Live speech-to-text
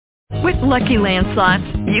With Lucky Land Slots,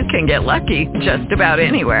 you can get lucky just about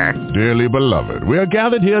anywhere. Dearly beloved, we are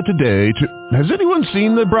gathered here today to... Has anyone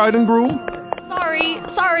seen the bride and groom?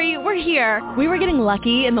 Sorry, we're here. We were getting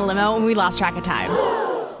lucky in the limo and we lost track of time.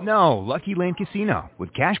 No, Lucky Land Casino,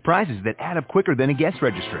 with cash prizes that add up quicker than a guest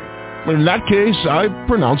registry. In that case, I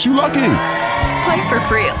pronounce you lucky. Play for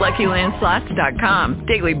free at LuckyLandSlots.com.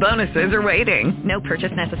 Daily bonuses are waiting. No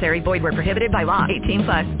purchase necessary. Void where prohibited by law.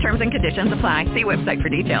 18+. Terms and conditions apply. See website for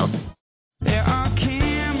details. There are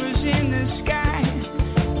cameras in the sky,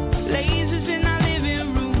 lasers in our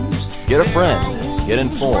living rooms. Get a friend, get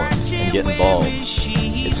informed, and get involved.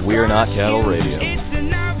 It's We're Not Cattle Radio. It's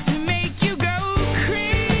enough to make you go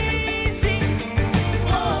crazy.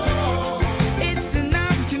 It's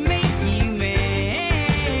enough to make you mad.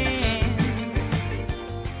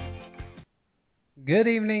 Good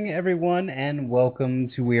evening, everyone, and welcome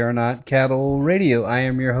to We Are Not Cattle Radio. I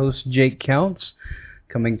am your host, Jake Counts,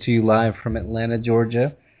 coming to you live from Atlanta,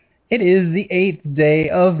 Georgia. It is the 8th day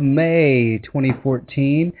of May,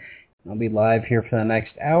 2014. I'll be live here for the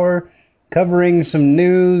next hour, covering some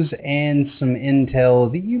news and some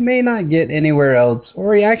intel that you may not get anywhere else,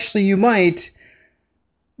 or actually you might,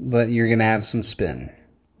 but you're going to have some spin.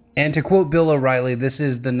 And to quote Bill O'Reilly, this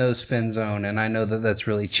is the no-spin zone, and I know that that's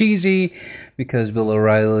really cheesy, because Bill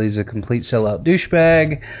O'Reilly's a complete sellout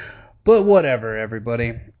douchebag, but whatever,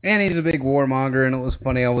 everybody. And he's a big warmonger, and it was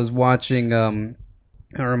funny, I was watching,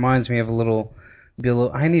 it reminds me of a little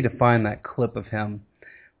Bill, I need to find that clip of him.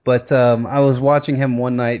 But I was watching him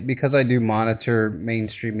one night because I do monitor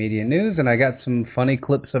mainstream media news, and I got some funny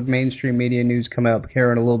clips of mainstream media news coming up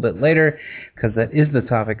here in a little bit later, because that is the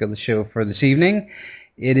topic of the show for this evening.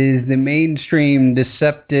 It is the mainstream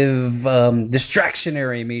deceptive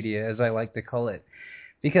distractionary media, as I like to call it.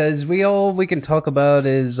 Because we can talk about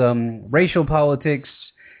is racial politics,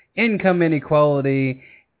 income inequality,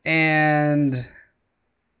 and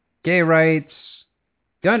gay rights,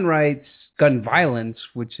 gun violence,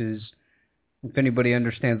 which is, if anybody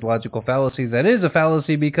understands logical fallacies, that is a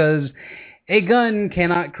fallacy because a gun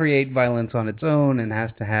cannot create violence on its own and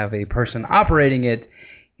has to have a person operating it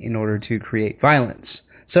in order to create violence.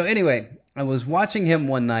 So anyway, I was watching him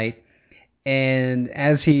one night, and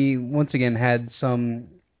as he once again had some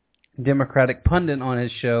Democratic pundit on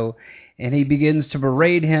his show, and he begins to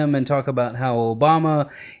berate him and talk about how Obama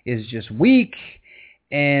is just weak,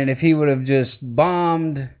 and if he would have just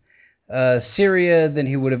bombed Syria, then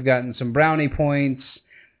he would have gotten some brownie points,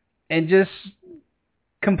 and just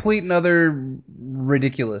complete and utter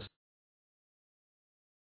ridiculous.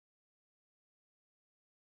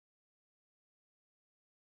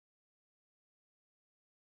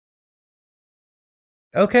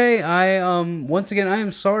 Okay, once again, I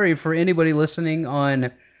am sorry for anybody listening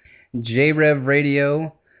on JREV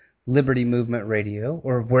Radio, Liberty Movement Radio,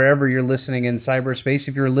 or wherever you're listening in cyberspace.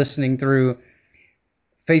 If you're listening through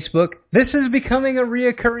Facebook, this is becoming a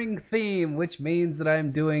reoccurring theme, which means that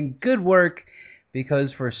I'm doing good work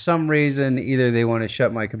because for some reason, either they want to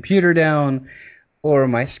shut my computer down or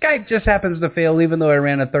my Skype just happens to fail, even though I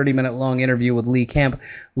ran a 30-minute long interview with Lee Camp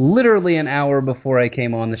literally an hour before I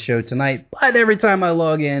came on the show tonight. But every time I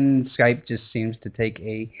log in, Skype just seems to take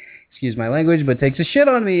excuse my language, but takes a shit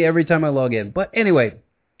on me every time I log in. But anyway,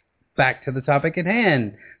 back to the topic at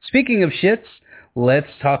hand. Speaking of shits, let's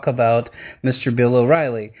talk about Mr. Bill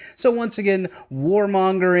O'Reilly. So once again,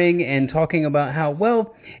 warmongering and talking about how,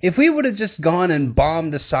 well, if we would have just gone and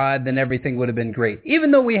bombed Assad, then everything would have been great.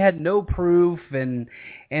 Even though we had no proof, and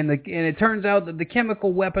it turns out that the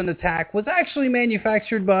chemical weapon attack was actually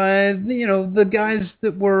manufactured by, the guys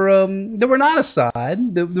that were not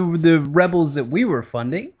Assad, the rebels that we were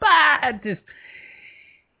funding. But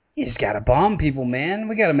you just gotta bomb people, man.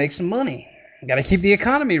 We gotta make some money. Got to keep the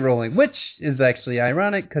economy rolling, which is actually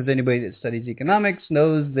ironic because anybody that studies economics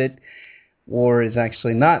knows that war is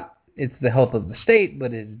actually not, it's the health of the state,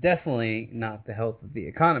 but it's definitely not the health of the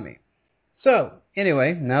economy. So,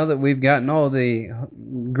 anyway, now that we've gotten all the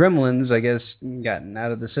gremlins, I guess, gotten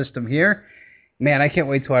out of the system here, man, I can't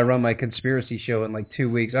wait till I run my conspiracy show in like 2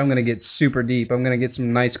 weeks. I'm going to get super deep. I'm going to get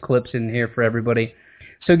some nice clips in here for everybody.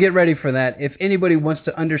 So get ready for that. If anybody wants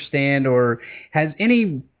to understand or has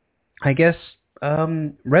any, I guess,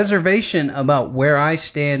 reservation about where I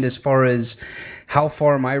stand as far as how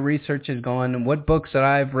far my research has gone and what books that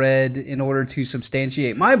I've read in order to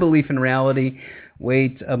substantiate my belief in reality,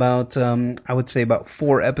 wait about, I would say about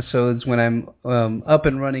 4 episodes when I'm up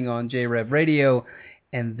and running on JREV Radio,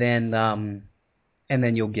 and then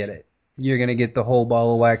you'll get it. You're going to get the whole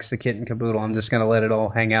ball of wax, the kit and caboodle. I'm just going to let it all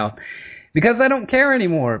hang out because I don't care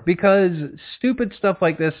anymore, because stupid stuff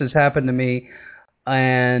like this has happened to me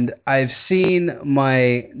and I've seen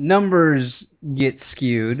my numbers get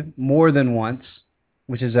skewed more than once,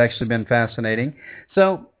 which has actually been fascinating.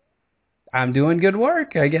 So I'm doing good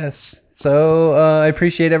work, I guess. So I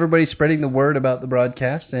appreciate everybody spreading the word about the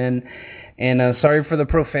broadcast, and sorry for the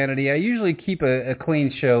profanity. I usually keep a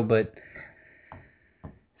clean show, but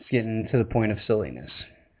it's getting to the point of silliness.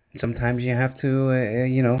 Sometimes you have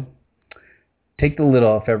to, take the lid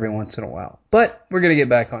off every once in a while. But we're going to get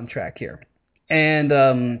back on track here.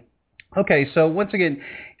 And, okay, so once again,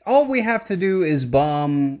 all we have to do is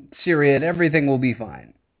bomb Syria and everything will be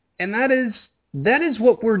fine. And that is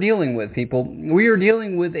what we're dealing with, people. We are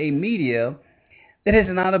dealing with a media that is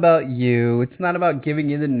not about you. It's not about giving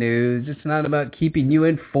you the news. It's not about keeping you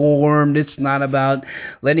informed. It's not about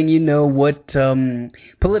letting you know what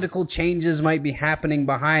political changes might be happening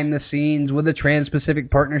behind the scenes with the Trans-Pacific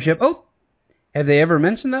Partnership. Oh, have they ever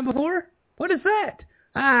mentioned that before? What is that?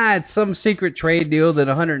 It's some secret trade deal that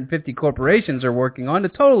 150 corporations are working on to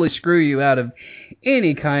totally screw you out of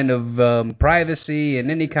any kind of privacy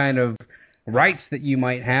and any kind of rights that you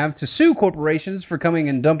might have to sue corporations for coming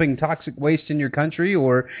and dumping toxic waste in your country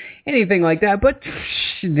or anything like that. But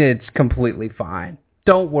it's completely fine.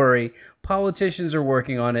 Don't worry. Politicians are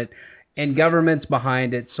working on it and government's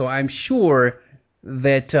behind it. So I'm sure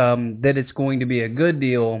that it's going to be a good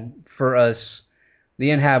deal for us, the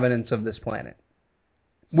inhabitants of this planet,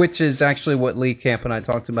 which is actually what Lee Camp and I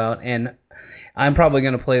talked about. And I'm probably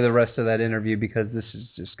going to play the rest of that interview because this is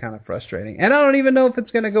just kind of frustrating. And I don't even know if it's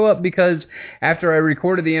going to go up because after I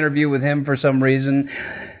recorded the interview with him for some reason,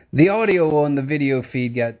 the audio on the video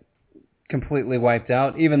feed got completely wiped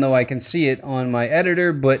out, even though I can see it on my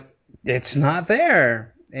editor, but it's not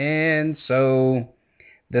there. And so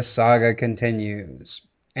the saga continues.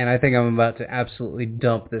 And I think I'm about to absolutely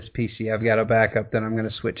dump this PC. I've got a backup that I'm going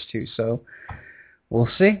to switch to, so we'll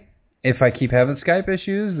see. If I keep having Skype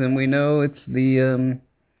issues, then we know it's the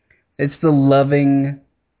loving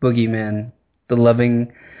boogeyman, the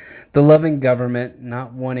loving government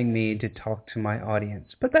not wanting me to talk to my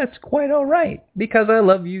audience. But that's quite all right, because I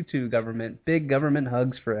love you too, government. Big government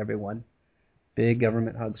hugs for everyone. Big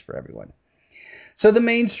government hugs for everyone. So the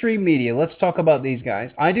mainstream media, let's talk about these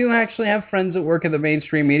guys. I do actually have friends that work in the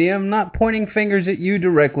mainstream media. I'm not pointing fingers at you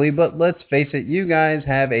directly, but let's face it, you guys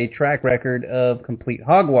have a track record of complete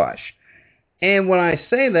hogwash. And when I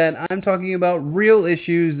say that, I'm talking about real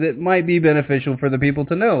issues that might be beneficial for the people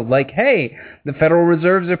to know. Like, hey, the Federal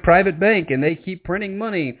Reserve's a private bank, and they keep printing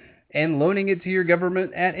money and loaning it to your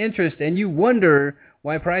government at interest, and you wonder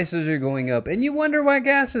why prices are going up, and you wonder why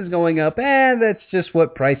gas is going up. That's just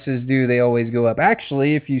what prices do. They always go up.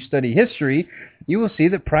 Actually, if you study history, you will see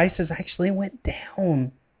that prices actually went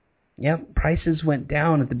down. Yep, prices went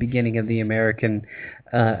down at the beginning of the American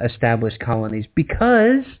established colonies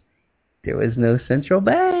because there was no central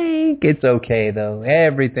bank. It's okay, though.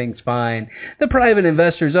 Everything's fine. The private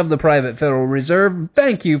investors of the private Federal Reserve,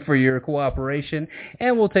 thank you for your cooperation,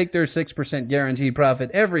 and will take their 6% guaranteed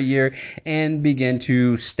profit every year and begin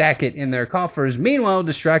to stack it in their coffers, meanwhile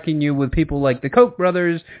distracting you with people like the Koch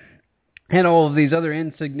brothers and all of these other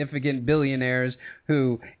insignificant billionaires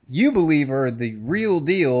who you believe are the real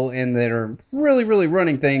deal and that are really, really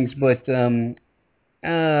running things, but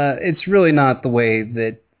it's really not the way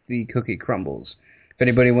that the cookie crumbles. If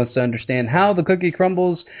anybody wants to understand how the cookie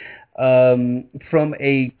crumbles from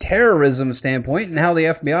a terrorism standpoint and how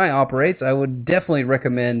the FBI operates, I would definitely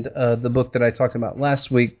recommend the book that I talked about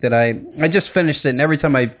last week that I just finished it, and every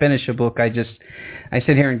time I finish a book I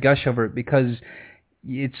sit here and gush over it because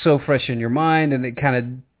it's so fresh in your mind, and it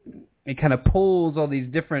kind of pulls all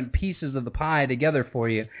these different pieces of the pie together for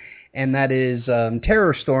you. And that is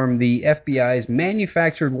Terror Storm, the FBI's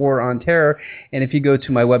manufactured war on terror. And if you go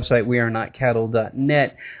to my website,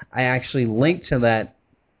 wearenotcattle.net, I actually link to that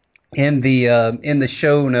in the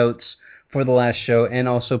show notes for the last show, and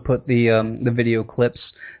also put the video clips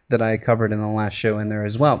that I covered in the last show in there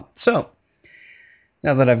as well. So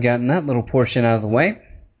now that I've gotten that little portion out of the way,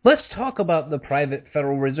 let's talk about the private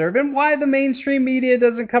Federal Reserve and why the mainstream media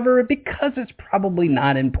doesn't cover it, because it's probably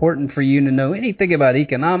not important for you to know anything about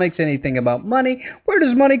economics, anything about money. Where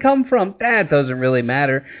does money come from? That doesn't really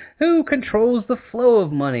matter. Who controls the flow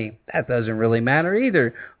of money? That doesn't really matter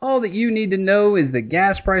either. All that you need to know is that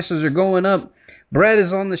gas prices are going up, bread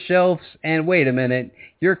is on the shelves, and wait a minute,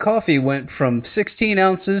 your coffee went from 16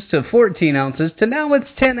 ounces to 14 ounces to now it's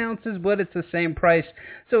 10 ounces, but it's the same price,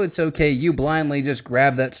 so it's okay. You blindly just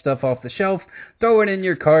grab that stuff off the shelf, throw it in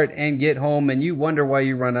your cart, and get home, and you wonder why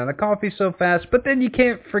you run out of coffee so fast, but then you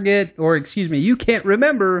can't you can't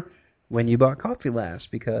remember when you bought coffee last,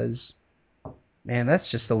 because, man,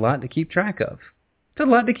 that's just a lot to keep track of. a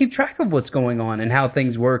lot to keep track of what's going on and how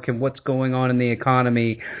things work and what's going on in the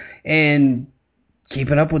economy and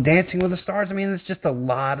keeping up with Dancing with the Stars. I mean, there's just a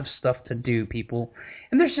lot of stuff to do, people,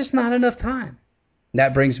 and there's just not enough time.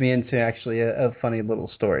 That brings me into actually a funny little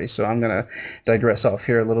story, so I'm going to digress off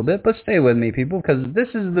here a little bit, but stay with me, people, because this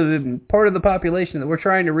is the part of the population that we're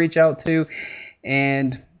trying to reach out to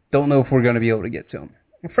and don't know if we're going to be able to get to them.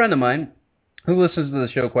 A friend of mine who listens to the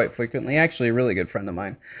show quite frequently, actually a really good friend of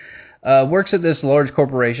mine, works at this large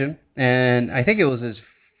corporation, and I think it was his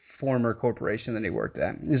former corporation that he worked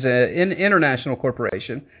at. It's an international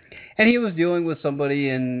corporation, and he was dealing with somebody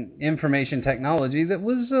in information technology that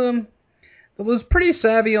was pretty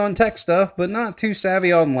savvy on tech stuff, but not too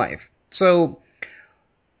savvy on life. So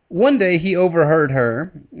one day he overheard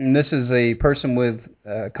her, and this is a person with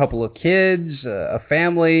a couple of kids, a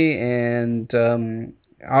family, and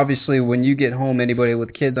obviously when you get home, anybody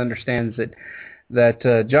with kids understands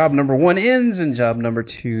that job number 1 ends and job number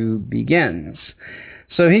 2 begins.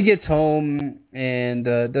 So he gets home and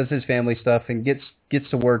does his family stuff and gets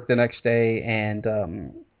to work the next day and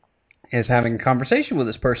is having a conversation with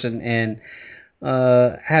this person and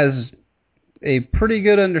has a pretty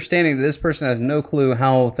good understanding that this person has no clue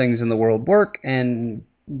how things in the world work and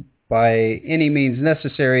by any means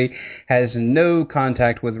necessary has no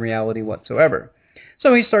contact with reality whatsoever.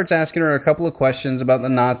 So he starts asking her a couple of questions about the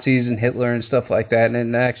Nazis and Hitler and stuff like that,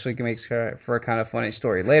 and it actually makes for a kind of funny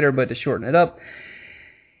story later, but to shorten it up,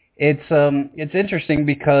 it's interesting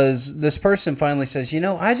because this person finally says,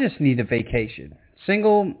 I just need a vacation.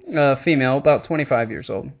 Single female, about 25 years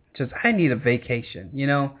old, says, I need a vacation,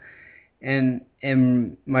 and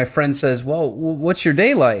my friend says, well, what's your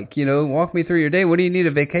day like? Walk me through your day. What do you need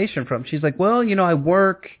a vacation from? She's like, well, I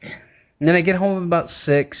work, and then I get home about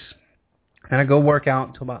 6, and I go work out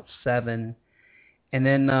until about 7, and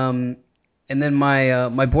then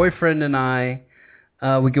my boyfriend and I,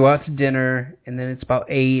 we go out to dinner, and then it's about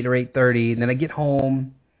 8 or 8:30, and then I get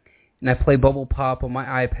home, and I play Bubble Pop on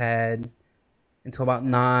my iPad until about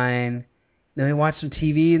 9. Then we watch some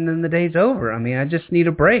TV, and then the day's over. I mean, I just need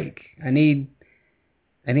a break. I need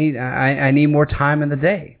more time in the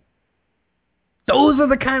day. Those are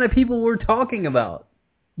the kind of people we're talking about.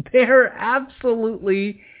 They're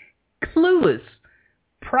absolutely clueless.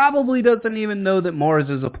 Probably doesn't even know that Mars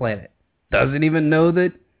is a planet. Doesn't even know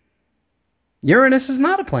that Uranus is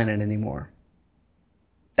not a planet anymore.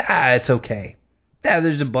 It's okay.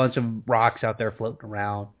 There's a bunch of rocks out there floating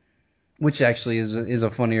around, which actually is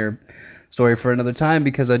a funnier story for another time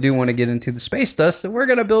because I do want to get into the space dust, and we're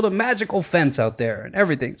going to build a magical fence out there, and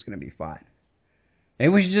everything's going to be fine. Maybe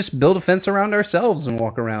we should just build a fence around ourselves and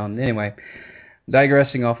walk around. Anyway,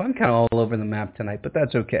 digressing off, I'm kind of all over the map tonight, but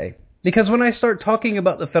that's okay. Because when I start talking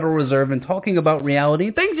about the Federal Reserve and talking about reality,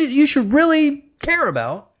 things that you should really care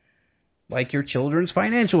about, like your children's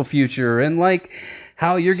financial future and like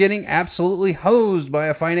how you're getting absolutely hosed by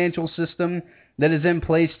a financial system that is in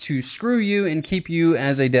place to screw you and keep you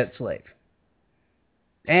as a debt slave.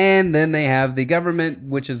 And then they have the government,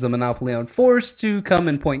 which is the monopoly on force, to come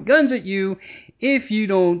and point guns at you if you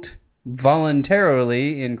don't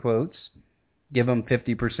voluntarily, in quotes, give them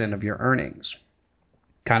 50% of your earnings.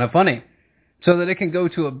 Kind of funny. So that it can go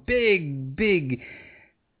to a big,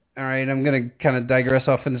 all right, I'm going to kind of digress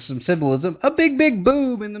off into some symbolism, a big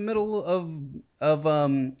boom in the middle of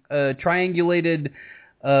a triangulated,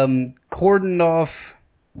 cordoned off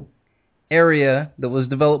area that was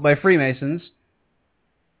developed by Freemasons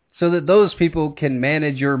so that those people can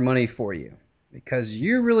manage your money for you because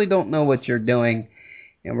you really don't know what you're doing.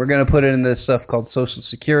 And we're going to put it in this stuff called Social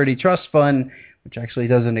Security Trust Fund, which actually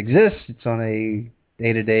doesn't exist. It's on a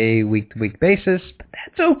day-to-day, week-to-week basis. But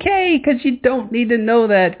that's okay, because you don't need to know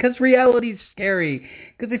that, because reality's scary.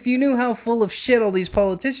 Because if you knew how full of shit all these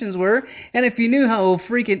politicians were, and if you knew how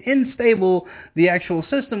freaking unstable the actual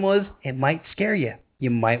system was, it might scare you. You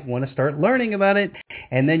might want to start learning about it,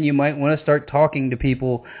 and then you might want to start talking to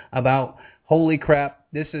people about, holy crap,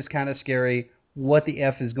 this is kind of scary, what the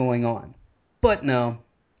F is going on? But no,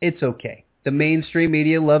 it's okay. The mainstream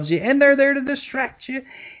media loves you, and they're there to distract you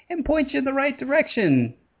and point you in the right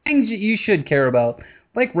direction. Things that you should care about,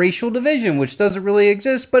 like racial division, which doesn't really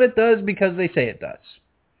exist, but it does because they say it does.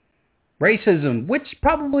 Racism, which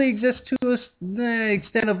probably exists to the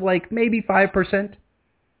extent of like maybe 5%,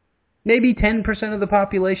 maybe 10% of the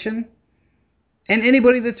population. And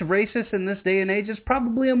anybody that's racist in this day and age is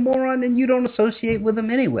probably a moron, and you don't associate with them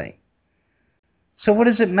anyway. So what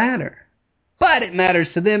does it matter? But it matters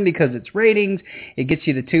to them because it's ratings, it gets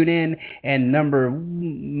you to tune in, and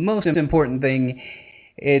most important thing,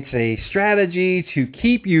 it's a strategy to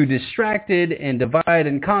keep you distracted and divide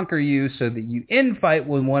and conquer you so that you infight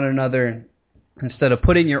with one another instead of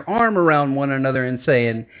putting your arm around one another and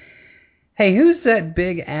saying, hey, who's that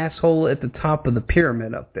big asshole at the top of the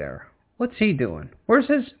pyramid up there? What's he doing? Where's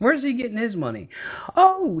he getting his money?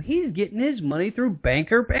 Oh, he's getting his money through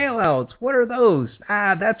banker bailouts. What are those?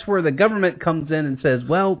 That's where the government comes in and says,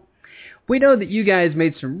 well, we know that you guys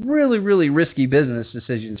made some really, really risky business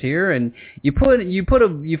decisions here, and you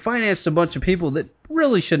financed a bunch of people that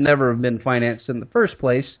really should never have been financed in the first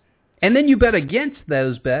place, and then you bet against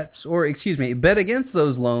those bet against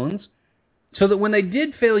those loans, so that when they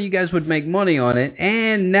did fail, you guys would make money on it,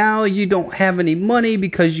 and now you don't have any money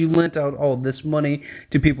because you lent out all this money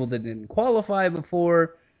to people that didn't qualify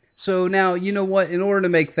before. So now, you know what? In order to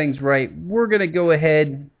make things right, we're going to go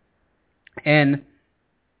ahead and,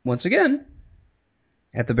 once again,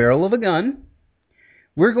 at the barrel of a gun,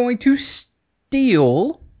 we're going to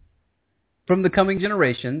steal from the coming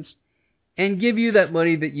generations and give you that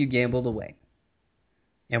money that you gambled away.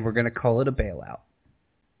 And we're going to call it a bailout.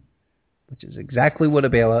 Which is exactly what a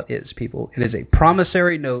bailout is, people. It is a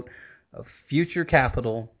promissory note of future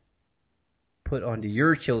capital put onto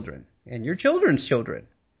your children and your children's children.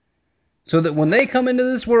 So that when they come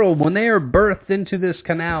into this world, when they are birthed into this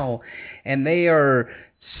canal, and they are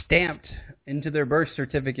stamped into their birth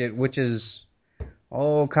certificate, which is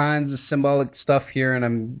all kinds of symbolic stuff here, and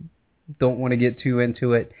I don't want to get too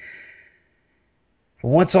into it. But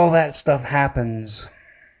once all that stuff happens,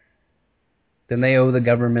 then they owe the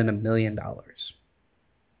government $1 million.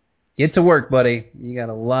 Get to work, buddy. You got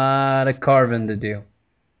a lot of carving to do.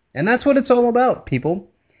 And that's what it's all about, people.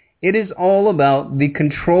 It is all about the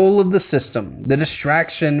control of the system, the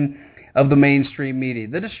distraction of the mainstream media,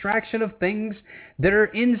 the distraction of things that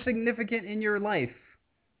are insignificant in your life,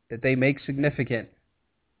 that they make significant,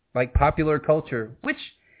 like popular culture, which,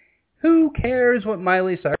 who cares what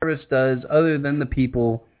Miley Cyrus does other than the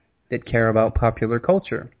people that care about popular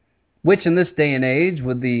culture? Which in this day and age,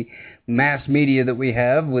 with the mass media that we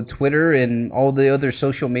have, with Twitter and all the other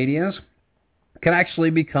social medias, can actually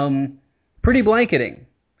become pretty blanketing.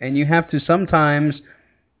 And you have to sometimes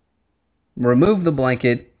remove the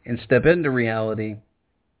blanket and step into reality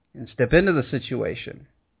and step into the situation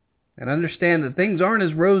and understand that things aren't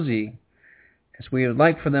as rosy as we would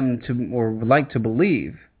like for them to, or would like to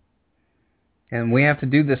believe. And we have to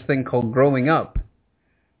do this thing called growing up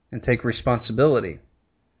and take responsibility.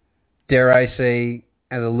 Dare I say,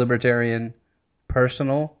 as a libertarian,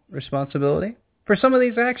 personal responsibility for some of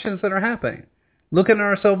these actions that are happening. Looking at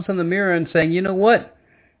ourselves in the mirror and saying, you know what?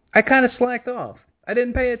 I kind of slacked off. I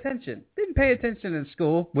didn't pay attention. Didn't pay attention in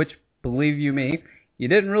school, which, believe you me, you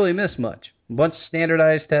didn't really miss much. A bunch of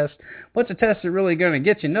standardized tests, a bunch of tests that are really going to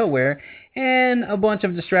get you nowhere, and a bunch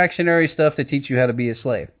of distractionary stuff to teach you how to be a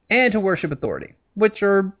slave and to worship authority, which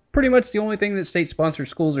are pretty much the only thing that state-sponsored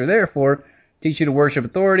schools are there for. Teach you to worship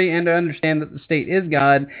authority and to understand that the state is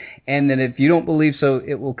God, and that if you don't believe so,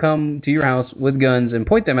 it will come to your house with guns and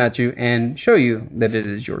point them at you and show you that it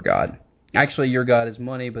is your God. Actually, your God is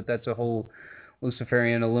money, but that's a whole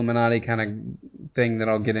Luciferian Illuminati kind of thing that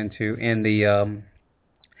I'll get into in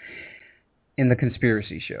the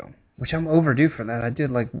conspiracy show, which I'm overdue for that. I do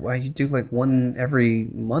like one every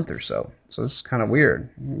month or so, so it's kind of weird.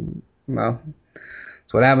 Well,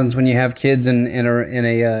 it's what happens when you have kids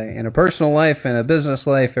in a personal life and a business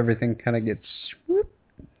life. Everything kind of gets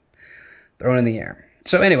thrown in the air.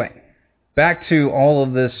 So anyway, back to all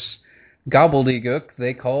of this gobbledygook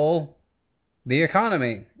they call the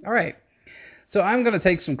economy. All right. So I'm going to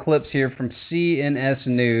take some clips here from CNS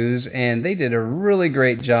News, and they did a really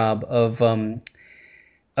great job of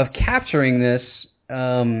capturing this.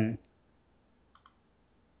 Janet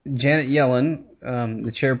Yellen,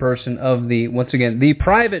 the chairperson of the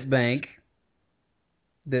private bank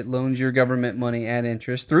that loans your government money at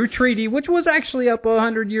interest through treaty, which was actually up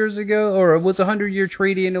 100 years ago, or it was a 100-year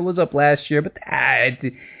treaty, and it was up last year, but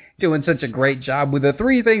doing such a great job with the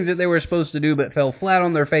three things that they were supposed to do but fell flat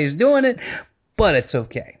on their face doing it, but it's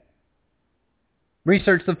okay.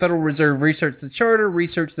 Research the Federal Reserve, research the Charter,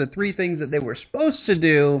 research the three things that they were supposed to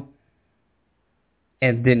do,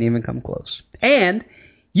 and didn't even come close. And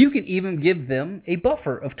you can even give them a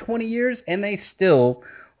buffer of 20 years, and they still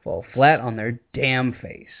fall flat on their damn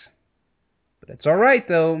face. But it's all right,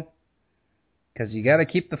 though, because you got to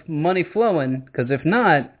keep the money flowing, because if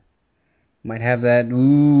not, you might have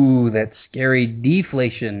that scary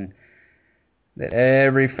deflation that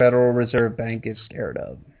every Federal Reserve Bank is scared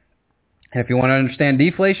of. And if you want to understand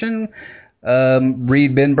deflation,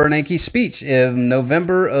 read Ben Bernanke's speech in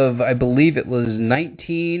November of, I believe it was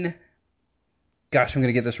Gosh, I'm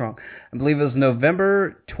going to get this wrong. I believe it was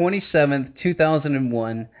November 27th,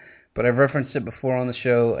 2001, but I've referenced it before on the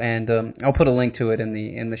show, and I'll put a link to it in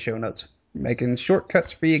the show notes. making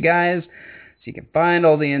shortcuts for you guys so you can find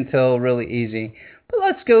all the intel really easy. But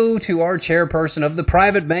let's go to our chairperson of the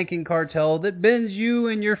private banking cartel that bends you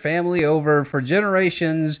and your family over for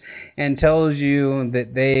generations and tells you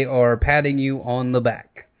that they are patting you on the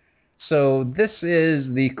back. So this is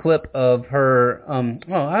the clip of her,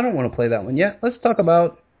 well, I don't want to play that one yet. Let's talk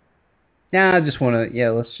about, let's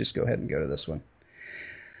just go ahead and go to this one.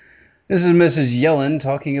 This is Mrs. Yellen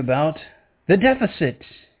talking about the deficit.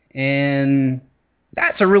 And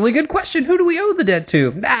that's a really good question. Who do we owe the debt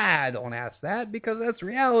to? Don't ask that because that's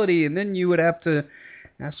reality. And then you would have to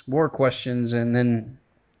ask more questions and then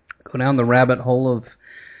go down the rabbit hole of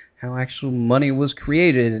how actual money was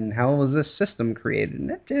created and how was this system created.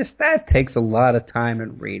 And that takes a lot of time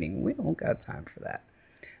and reading. We don't got time for that.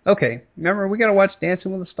 Okay, remember, we got to watch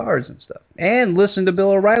Dancing with the Stars and stuff. And listen to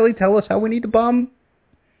Bill O'Reilly tell us how we need to bomb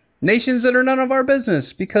nations that are none of our business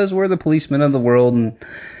because we're the policemen of the world and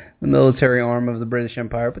the military arm of the British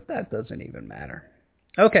Empire, but that doesn't even matter.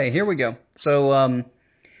 Okay, here we go. So,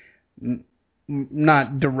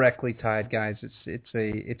 not directly tied, guys.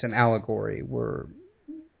 It's an allegory.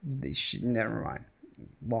 Never mind.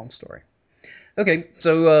 Long story. Okay,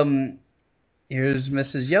 so here's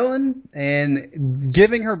Mrs. Yellen and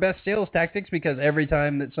giving her best sales tactics because every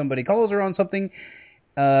time that somebody calls her on something,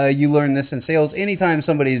 you learn this in sales. Anytime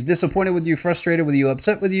somebody is disappointed with you, frustrated with you,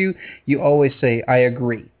 upset with you, you always say, I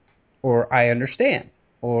agree, or I understand,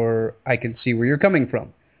 or I can see where you're coming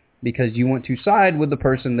from, because you want to side with the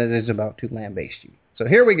person that is about to lambaste you. So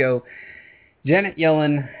here we go. Janet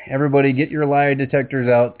Yellen, everybody get your lie detectors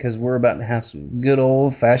out, because we're about to have some good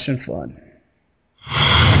old-fashioned fun.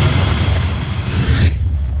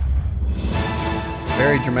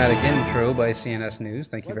 Very dramatic intro by CNS News.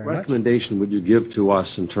 Thank you very much. What recommendation would you give to us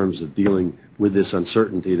in terms of dealing with this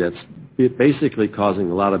uncertainty that's basically causing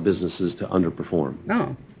a lot of businesses to underperform?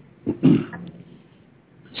 Oh.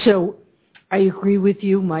 So I agree with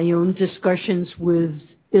you. My own discussions with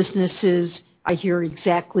businesses, I hear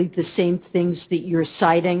exactly the same things that you're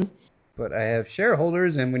citing. But I have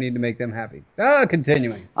shareholders, and we need to make them happy.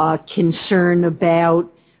 Continuing. Concern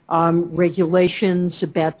about regulations,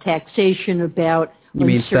 about taxation, about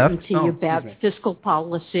uncertainty, about fiscal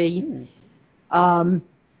policy. I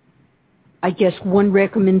guess one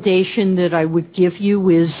recommendation that I would give you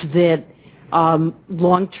is that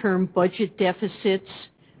long-term budget deficits,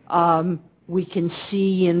 we can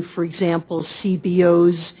see in, for example,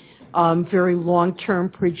 CBO's very long-term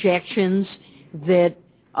projections that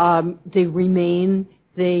they remain.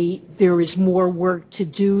 There is more work to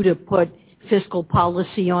do to put fiscal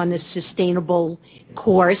policy on a sustainable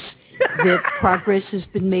course, that progress has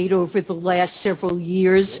been made over the last several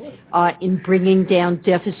years in bringing down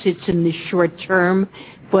deficits in the short term,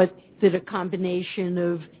 but that a combination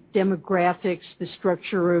of demographics, the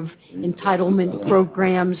structure of entitlement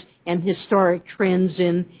programs, and historic trends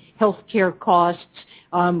in healthcare costs,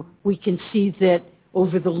 we can see that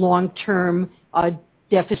over the long term,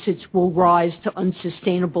 deficits will rise to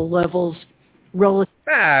unsustainable levels.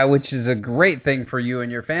 Which is a great thing for you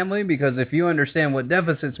and your family, because if you understand what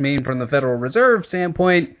deficits mean from the Federal Reserve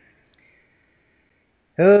standpoint,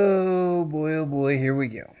 oh boy, here we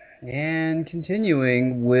go. And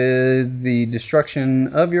continuing with the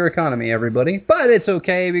destruction of your economy, everybody. But it's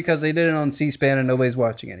okay because they did it on C-SPAN and nobody's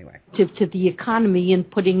watching anyway. To the economy and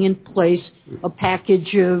putting in place a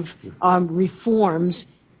package of reforms.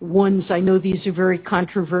 Ones, I know these are very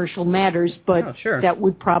controversial matters, but that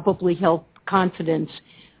would probably help confidence.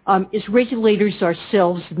 As regulators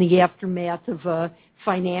ourselves in the aftermath of a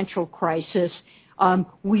financial crisis,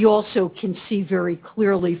 we also can see very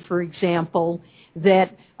clearly, for example,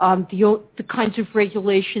 that the kinds of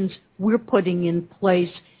regulations we're putting in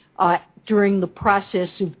place during the process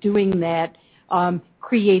of doing that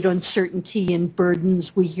create uncertainty and burdens.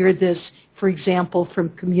 We hear this, for example, from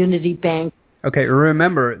community banks. Okay,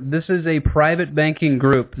 remember, this is a private banking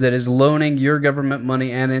group that is loaning your government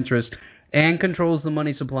money and interest and controls the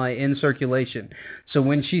money supply in circulation. So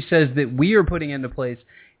when she says that we are putting into place,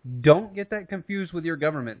 don't get that confused with your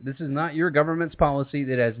government. This is not your government's policy.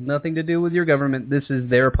 That has nothing to do with your government. This is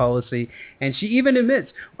their policy. And she even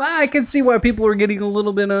admits, well, I can see why people are getting a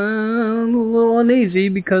little uneasy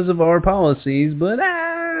because of our policies, but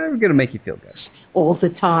we're going to make you feel good. All the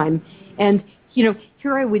time. And,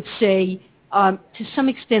 here I would say, to some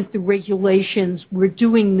extent, the regulations, we're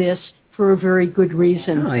doing this for a very good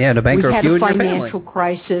reason. Oh, yeah, to bank we had a a financial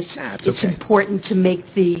crisis. It's important to make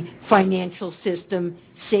the financial system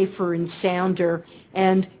safer and sounder.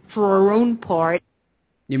 And for our own part...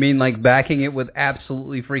 You mean like backing it with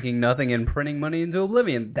absolutely freaking nothing and printing money into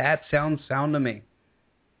oblivion? That sounds sound to me.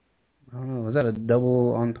 I don't know. Was that a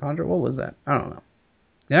double entendre? What was that? I don't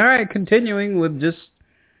know. All right, continuing with just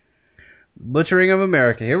butchering of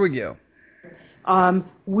America. Here we go.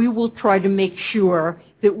 We will try to make sure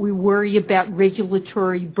that we worry about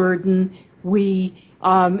regulatory burden. We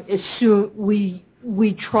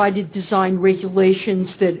try to design regulations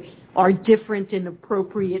that are different and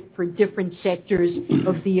appropriate for different sectors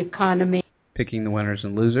of the economy. Picking the winners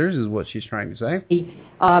and losers is what she's trying to say.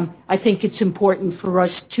 I think it's important for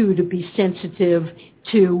us, too, to be sensitive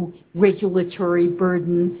to regulatory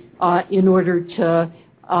burden in order to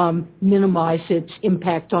minimize its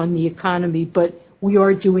impact on the economy. But we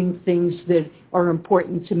are doing things that are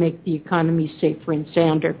important to make the economy safer and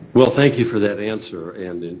sounder. Well, thank you for that answer.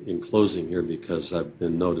 And in closing here, because I've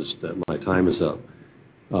been noticed that my time is up,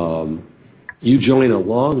 you join a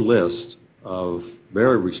long list of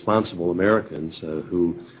very responsible Americans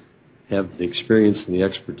who have the experience and the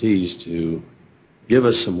expertise to give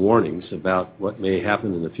us some warnings about what may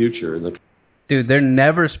happen in the future. Dude, they're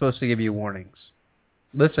never supposed to give you warnings.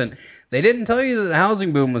 Listen, they didn't tell you that the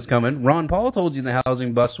housing boom was coming. Ron Paul told you the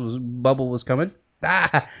housing bubble was coming.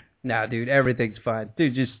 Nah, dude, everything's fine.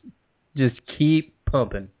 Dude, just keep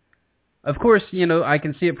pumping. Of course, I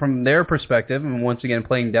can see it from their perspective, and once again,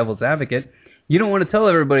 playing devil's advocate. You don't want to tell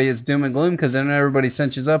everybody it's doom and gloom because then everybody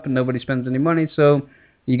cinches up and nobody spends any money. So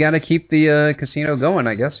you got to keep the casino going,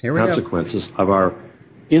 I guess. Here we go. Consequences of our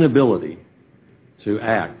inability to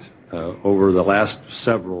act over the last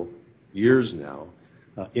several years now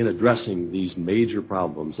in addressing these major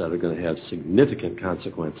problems that are going to have significant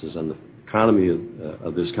consequences on the economy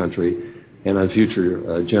of this country and on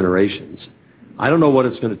future generations. I don't know what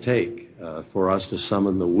it's going to take for us to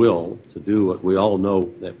summon the will to do what we all know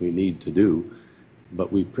that we need to do. But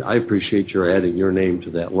I appreciate your adding your name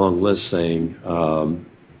to that long list, saying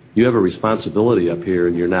you have a responsibility up here,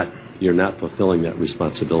 and you're not fulfilling that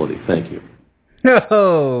responsibility. Thank you.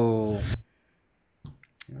 Oh,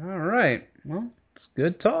 all right. Well, it's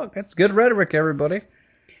good talk. That's good rhetoric, everybody.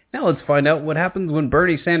 Now let's find out what happens when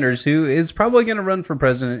Bernie Sanders, who is probably going to run for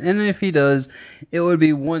president, and if he does, it would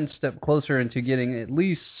be one step closer into getting at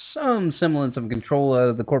least some semblance of control out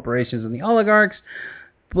of the corporations and the oligarchs.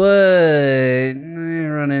 But we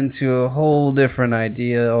run into a whole different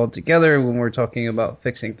idea altogether when we're talking about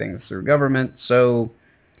fixing things through government. So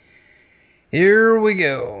here we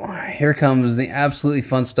go. Here comes the absolutely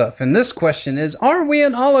fun stuff. And this question is, are we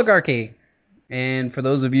an oligarchy? And for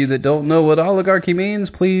those of you that don't know what oligarchy means,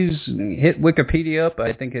 please hit Wikipedia up.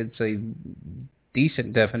 I think it's a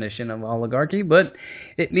decent definition of oligarchy, but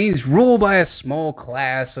it means rule by a small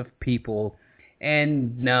class of people.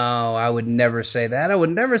 And no, I would never say that. I would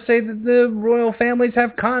never say that the royal families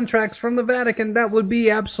have contracts from the Vatican. That would be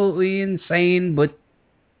absolutely insane, but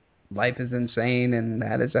life is insane, and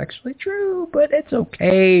that is actually true. But it's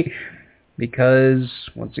okay, because,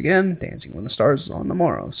 once again, Dancing with the Stars is on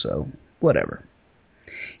tomorrow, so whatever.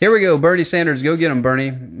 Here we go. Bernie Sanders. Go get him, Bernie.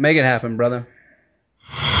 Make it happen, brother.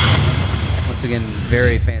 Once again,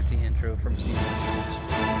 very fancy intro from Steve.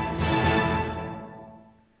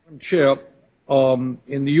 Chair,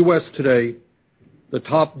 in the U.S. today, the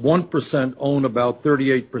top 1% own about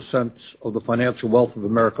 38% of the financial wealth of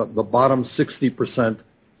America. The bottom 60%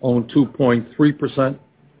 own 2.3%.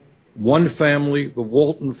 One family, the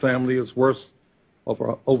Walton family, is worth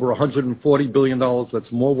over $140 billion.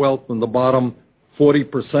 That's more wealth than the bottom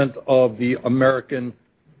 40% of the American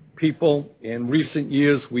people. In recent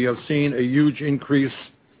years, we have seen a huge increase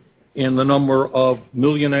in the number of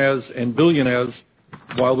millionaires and billionaires,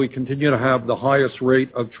 while we continue to have the highest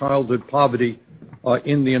rate of childhood poverty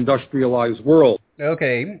in the industrialized world.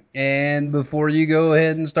 Okay, and before you go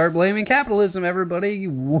ahead and start blaming capitalism, everybody,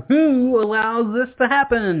 who allows this to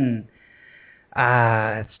happen?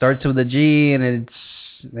 It starts with a G, and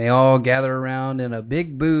they all gather around in a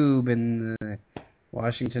big boob in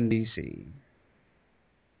Washington, D.C.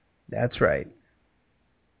 That's right.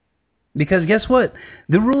 Because guess what?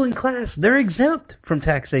 The ruling class, they're exempt from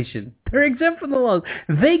taxation. They're exempt from the laws.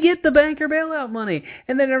 They get the banker bailout money.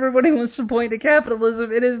 And then everybody wants to point to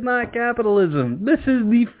capitalism. It is not capitalism. This is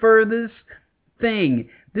the furthest thing.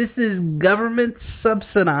 This is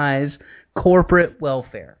government-subsidized corporate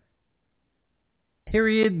welfare.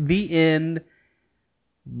 Period. The end.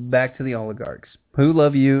 Back to the oligarchs, who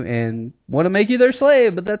love you and want to make you their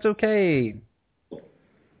slave, but that's okay.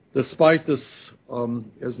 Despite this,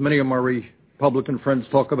 as many of my Republican friends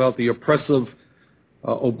talk about the oppressive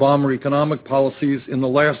Obama economic policies, in the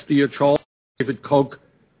last year, Charles and David Koch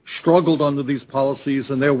struggled under these policies,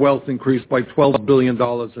 and their wealth increased by $12 billion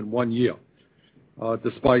in 1 year,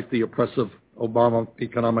 despite the oppressive Obama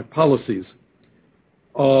economic policies.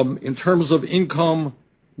 In terms of income,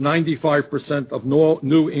 95% of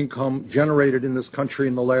new income generated in this country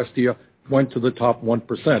in the last year went to the top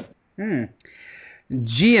 1%.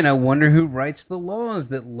 Gee, and I wonder who writes the laws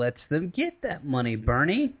that lets them get that money,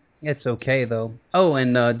 Bernie. It's okay, though. Oh,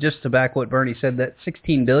 and just to back what Bernie said, that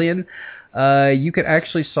 $16 billion, you could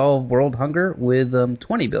actually solve world hunger with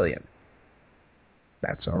 $20 billion.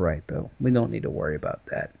 That's all right, though. We don't need to worry about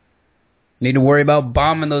that. Need to worry about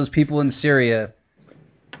bombing those people in Syria.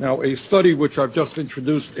 Now, a study which I've just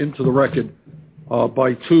introduced into the record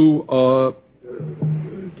by two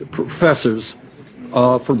professors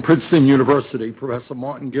from Princeton University, Professor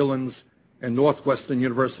Martin Gillens, and Northwestern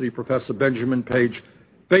University Professor Benjamin Page,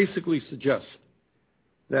 basically suggests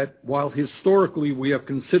that while historically we have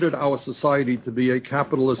considered our society to be a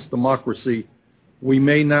capitalist democracy, we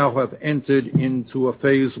may now have entered into a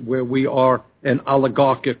phase where we are an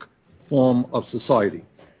oligarchic form of society.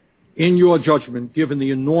 In your judgment, given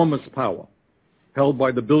the enormous power held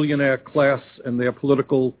by the billionaire class and their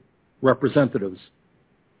political representatives,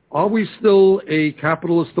 are we still a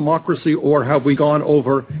capitalist democracy, or have we gone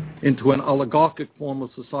over into an oligarchic form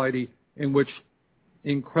of society in which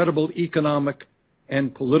incredible economic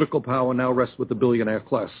and political power now rests with the billionaire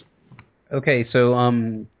class? Okay, so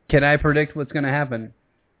can I predict what's going to happen?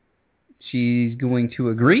 She's going to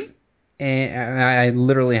agree, and I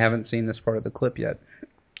literally haven't seen this part of the clip yet.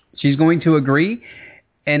 She's going to agree,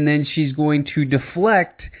 and then she's going to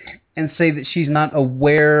deflect and say that she's not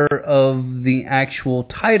aware of the actual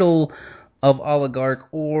title of oligarch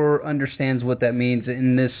or understands what that means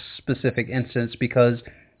in this specific instance because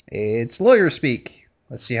it's lawyer speak.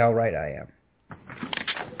 Let's see how right I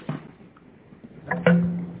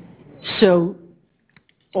am. So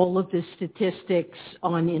all of the statistics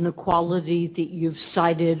on inequality that you've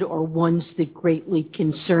cited are ones that greatly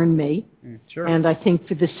concern me. Sure. And I think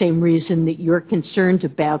for the same reason that you're concerned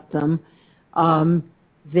about them,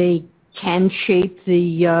 they can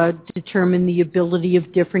determine the ability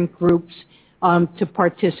of different groups to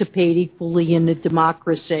participate equally in a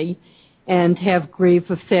democracy and have grave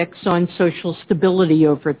effects on social stability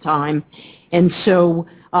over time. And so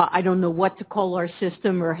I don't know what to call our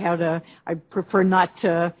system or how to, I prefer not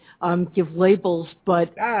to give labels,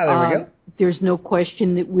 but there we go. There's no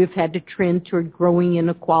question that we've had to trend toward growing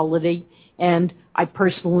inequality, and I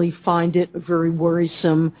personally find it a very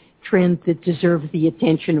worrisome trend that deserves the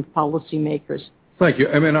attention of policymakers. Thank you.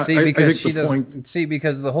 I mean, I think the point... See,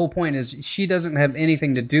 because the whole point is she doesn't have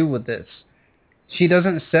anything to do with this. She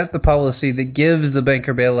doesn't set the policy that gives the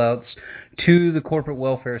banker bailouts to the corporate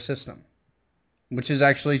welfare system, which is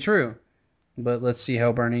actually true. But let's see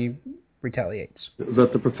how Bernie retaliates.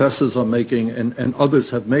 That the professors are making and others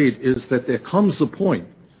have made is that there comes a point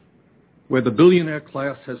where the billionaire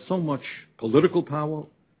class has so much political power,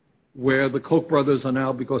 where the Koch brothers are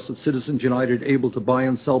now, because of Citizens United, able to buy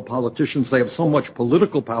and sell politicians. They have so much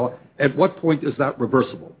political power. At what point is that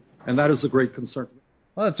reversible? And that is a great concern.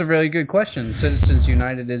 Well, that's a really good question. Citizens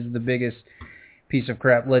United is the biggest piece of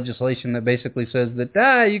crap legislation that basically says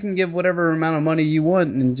that you can give whatever amount of money you want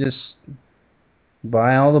and just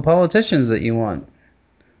buy all the politicians that you want.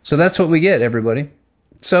 So that's what we get, everybody.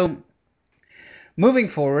 So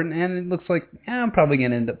moving forward, and it looks like I'm probably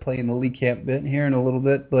going to end up playing the Lee Camp bit here in a little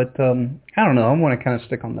bit, but I don't know. I want to kind of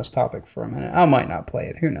stick on this topic for a minute. I might not play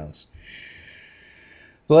it. Who knows?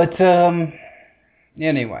 But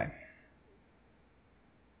anyway,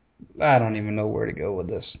 I don't even know where to go with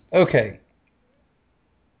this. Okay.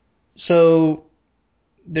 So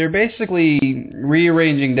they're basically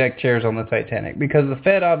rearranging deck chairs on the Titanic because the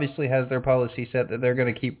Fed obviously has their policy set that they're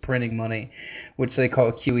going to keep printing money, which they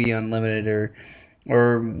call QE Unlimited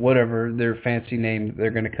or whatever their fancy name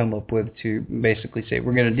they're going to come up with to basically say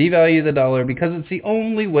we're going to devalue the dollar because it's the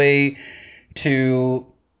only way to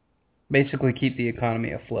basically keep the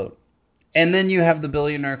economy afloat. And then you have the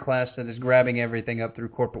billionaire class that is grabbing everything up through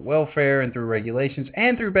corporate welfare and through regulations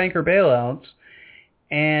and through banker bailouts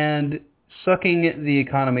and sucking the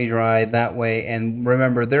economy dry that way. And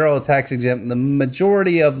remember, they're all tax exempt. The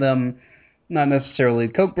majority of them, not necessarily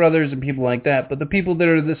Koch brothers and people like that, but the people that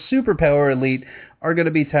are the superpower elite are going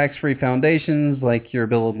to be tax-free foundations like your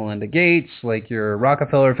Bill and Melinda Gates, like your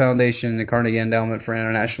Rockefeller Foundation, the Carnegie Endowment for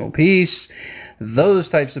International Peace, those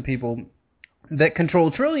types of people that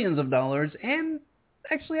control trillions of dollars and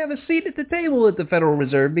actually have a seat at the table at the Federal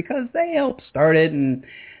Reserve because they helped start it and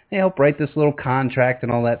they help write this little contract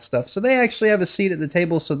and all that stuff. So they actually have a seat at the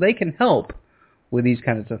table so they can help with these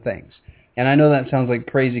kinds of things. And I know that sounds like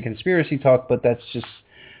crazy conspiracy talk, but that's just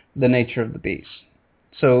the nature of the beast.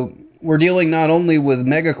 So we're dealing not only with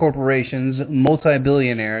mega corporations,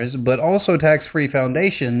 multi-billionaires, but also tax-free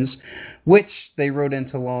foundations, which they wrote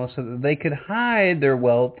into law so that they could hide their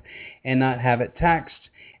wealth and not have it taxed.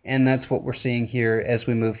 And that's what we're seeing here as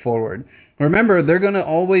we move forward. Remember, they're going to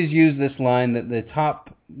always use this line that the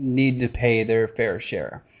top need to pay their fair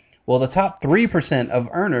share. Well, the top 3% of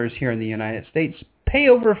earners here in the United States pay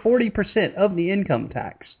over 40% of the income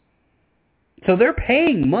tax. So they're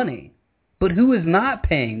paying money. But who is not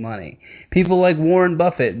paying money? People like Warren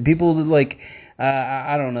Buffett, people like,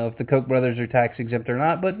 I don't know if the Koch brothers are tax exempt or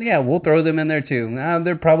not, but yeah, we'll throw them in there too.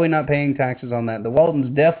 They're probably not paying taxes on that. The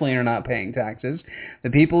Waltons definitely are not paying taxes. The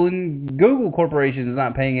people in Google Corporation is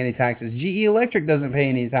not paying any taxes. GE Electric doesn't pay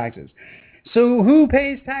any taxes. So who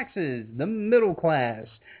pays taxes? The middle class.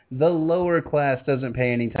 The lower class doesn't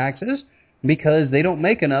pay any taxes because they don't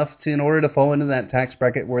make enough in order to fall into that tax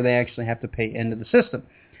bracket where they actually have to pay into the system.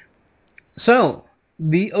 So,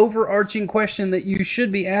 the overarching question that you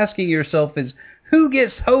should be asking yourself is, who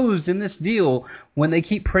gets hosed in this deal when they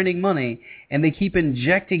keep printing money and they keep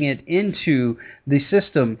injecting it into the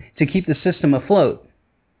system to keep the system afloat?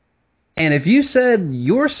 And if you said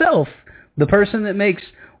yourself, the person that makes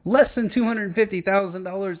less than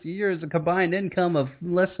 $250,000 a year as a combined income of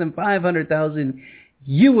less than $500,000,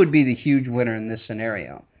 you would be the huge winner in this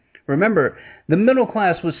scenario. Remember, the middle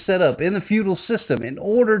class was set up in the feudal system in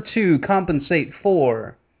order to compensate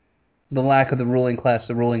for the lack of the ruling class,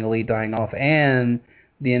 the ruling elite dying off, and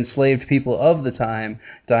the enslaved people of the time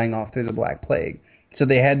dying off through the Black Plague. So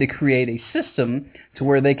they had to create a system to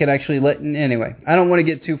where they could actually anyway, I don't want to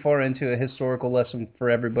get too far into a historical lesson for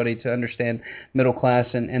everybody to understand middle class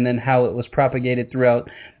and then how it was propagated throughout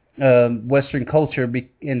Western culture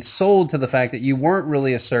and sold to the fact that you weren't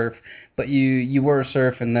really a serf, but you were a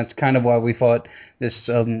serf, and that's kind of why we fought this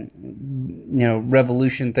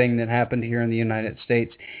revolution thing that happened here in the United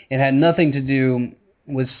States. It had nothing to do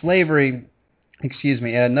with slavery.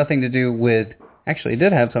 It had nothing to do with, actually it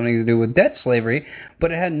did have something to do with debt slavery,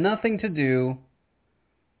 but it had nothing to do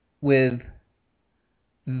with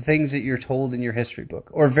the things that you're told in your history book,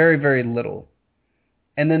 or very, very little.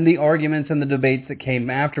 And then the arguments and the debates that came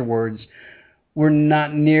afterwards were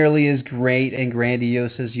not nearly as great and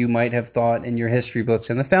grandiose as you might have thought in your history books.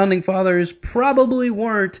 And the Founding Fathers probably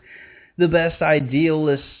weren't the best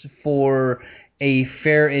idealists for a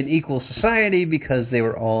fair and equal society because they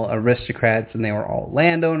were all aristocrats and they were all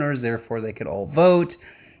landowners, therefore they could all vote.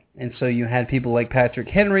 And so you had people like Patrick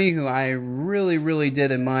Henry, who I really, really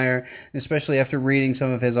did admire, especially after reading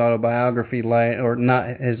some of his autobiography, or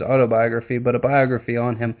not his autobiography, but a biography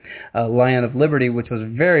on him, Lion of Liberty, which was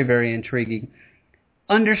very, very intriguing.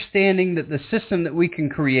 Understanding that the system that we can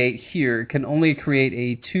create here can only create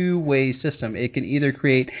a two-way system. It can either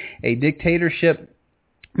create a dictatorship.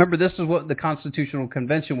 Remember, this is what the Constitutional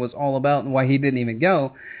Convention was all about and why he didn't even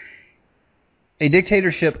go. A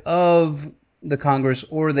dictatorship of the Congress,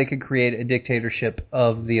 or they could create a dictatorship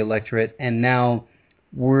of the electorate. And now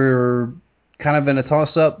we're kind of in a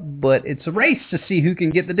toss-up, but it's a race to see who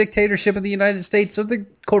can get the dictatorship of the United States or the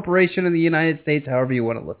corporation of the United States, however you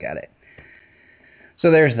want to look at it.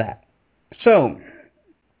 So there's that. So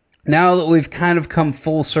now that we've kind of come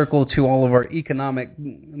full circle to all of our economic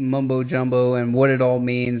mumbo-jumbo and what it all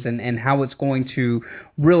means and how it's going to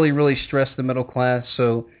really, really stress the middle class,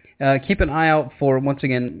 so keep an eye out for, once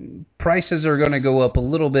again, prices are going to go up a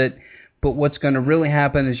little bit, but what's going to really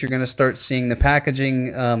happen is you're going to start seeing the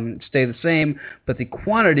packaging stay the same, but the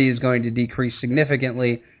quantity is going to decrease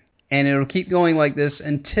significantly, and it'll keep going like this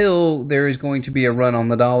until there is going to be a run on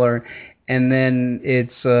the dollar, and then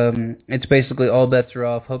it's basically all bets are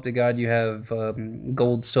off. Hope to God you have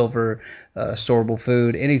gold, silver, storable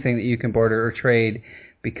food, anything that you can barter or trade,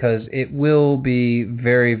 because it will be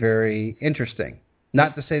very, very interesting.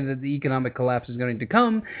 Not to say that the economic collapse is going to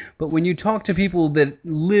come, but when you talk to people that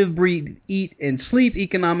live, breathe, eat, and sleep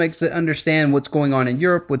economics, that understand what's going on in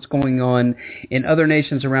Europe, what's going on in other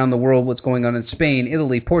nations around the world, what's going on in Spain,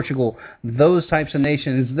 Italy, Portugal, those types of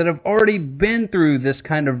nations that have already been through this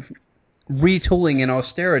kind of retooling and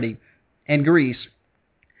austerity, and Greece,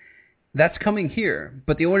 that's coming here.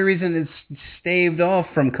 But the only reason it's staved off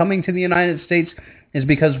from coming to the United States is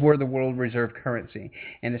because we're the world reserve currency.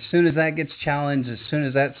 And as soon as that gets challenged, as soon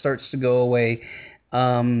as that starts to go away,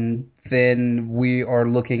 then we are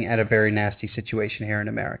looking at a very nasty situation here in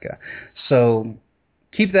America. So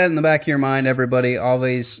keep that in the back of your mind, everybody.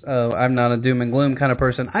 Always, I'm not a doom and gloom kind of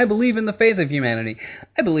person. I believe in the faith of humanity.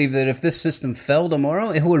 I believe that if this system fell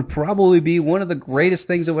tomorrow, it would probably be one of the greatest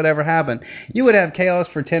things that would ever happen. You would have chaos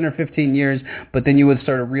for 10 or 15 years, but then you would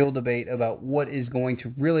start a real debate about what is going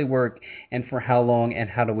to really work and for how long and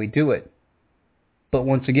how do we do it. But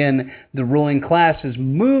once again, the ruling class is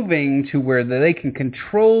moving to where they can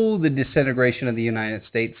control the disintegration of the United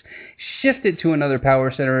States, shift it to another power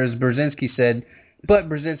center, as Brzezinski said. But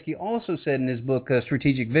Brzezinski also said in his book,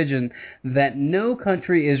 Strategic Vision, that no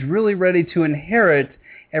country is really ready to inherit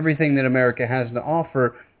everything that America has to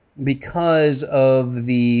offer because of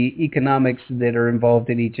the economics that are involved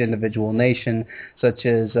in each individual nation, such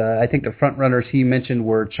as, I think the front runners he mentioned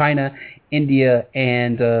were China, India,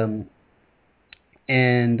 and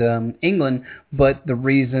England, but the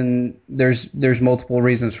reason there's multiple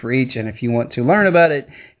reasons for each, and if you want to learn about it,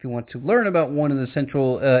 if you want to learn about one of the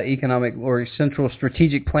central economic or central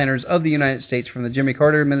strategic planners of the United States, from the Jimmy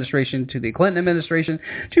Carter administration to the Clinton administration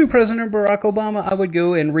to President Barack Obama, I would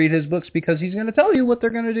go and read his books, because he's going to tell you what they're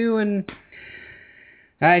going to do, and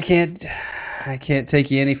I can't take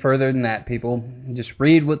you any further than that, people. Just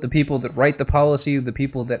read what the people that write the policy, the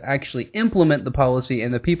people that actually implement the policy,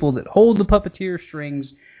 and the people that hold the puppeteer strings,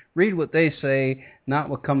 read what they say, not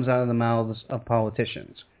what comes out of the mouths of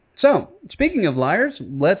politicians. So, speaking of liars,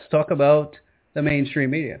 let's talk about the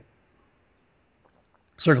mainstream media.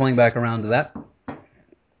 Circling back around to that,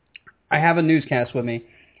 I have a newscast with me,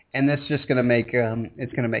 and that's just going to make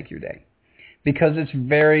it's going to make your day, because it's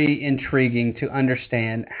very intriguing to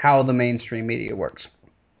understand how the mainstream media works.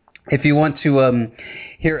 If you want to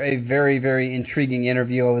hear a very, very intriguing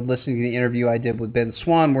interview, I would listen to the interview I did with Ben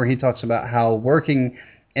Swan, where he talks about how working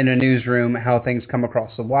in a newsroom, how things come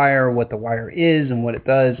across the wire, what the wire is and what it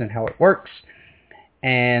does and how it works.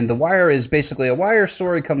 And the wire is basically a wire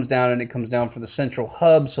story comes down, and it comes down from the central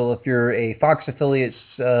hub. So if you're a Fox affiliate,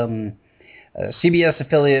 a CBS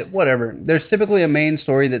affiliate, whatever, there's typically a main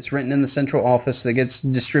story that's written in the central office that gets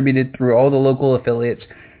distributed through all the local affiliates,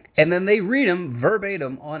 and then they read them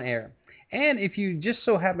verbatim on air. And if you just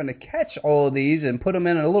so happen to catch all of these and put them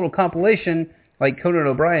in a little compilation like Conan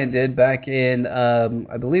O'Brien did back in,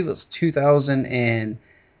 I believe it was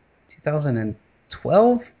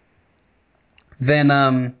 2012,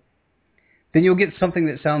 then you'll get something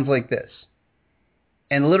that sounds like this.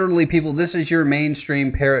 And literally, people, this is your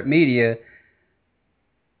mainstream parrot media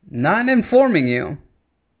not informing you,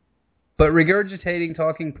 but regurgitating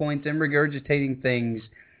talking points and regurgitating things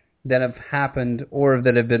that have happened or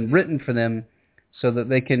that have been written for them so that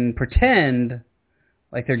they can pretend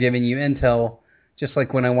like they're giving you intel. Just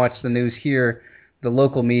like when I watch the news here, the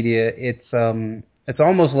local media, it's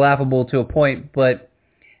almost laughable to a point, but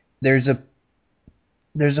there's a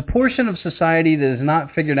portion of society that is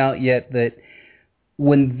not figured out yet that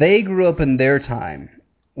when they grew up in their time,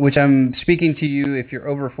 which I'm speaking to you, if you're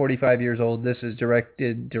over 45 years old, this is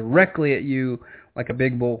directed directly at you like a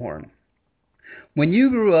big bullhorn. When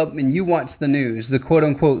you grew up and you watched the news, the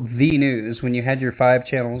quote-unquote the news, when you had your 5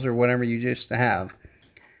 channels or whatever you used to have,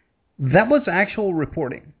 that was actual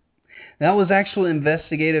reporting. That was actual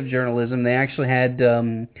investigative journalism. They actually had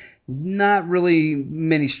not really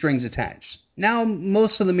many strings attached. Now,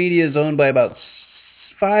 most of the media is owned by about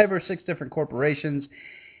 5 or 6 different corporations,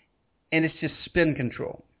 and it's just spin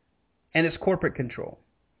control, and it's corporate control,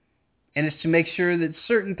 and it's to make sure that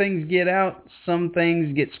certain things get out, some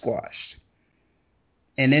things get squashed.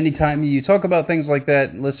 And anytime you talk about things like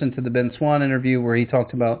that, listen to the Ben Swan interview where he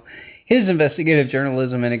talked about his investigative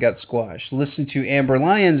journalism and it got squashed. Listen to Amber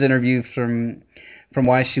Lyons' interview from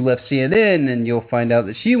why she left CNN, and you'll find out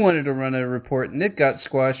that she wanted to run a report and it got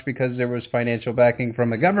squashed because there was financial backing from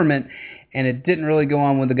the government, and it didn't really go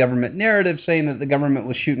on with the government narrative saying that the government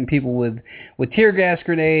was shooting people with tear gas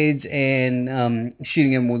grenades and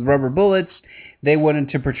shooting them with rubber bullets. They wanted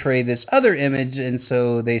to portray this other image, and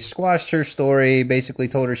so they squashed her story, basically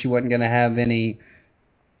told her she wasn't going to have any,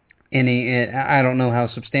 I don't know how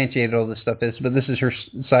substantiated all this stuff is, but this is her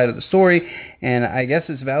side of the story, and I guess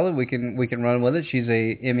it's valid. We can run with it. She's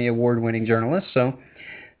a Emmy Award-winning journalist, so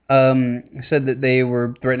said that they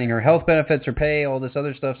were threatening her health benefits, her pay, all this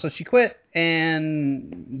other stuff, so she quit,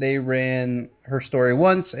 and they ran her story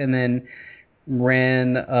once, and then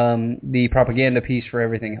ran the propaganda piece for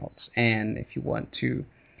everything else. And if you want to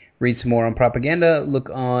read some more on propaganda,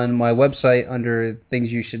 look on my website under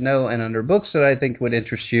Things You Should Know and under books that I think would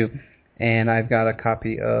interest you. And I've got a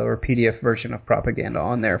copy or PDF version of propaganda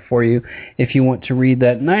on there for you if you want to read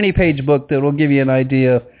that 90-page book that will give you an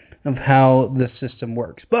idea of how the system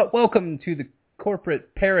works. But welcome to the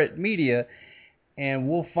corporate parrot media, and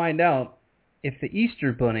we'll find out if the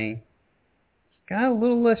Easter Bunny got a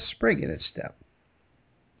little less spring in its step.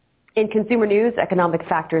 In consumer news, economic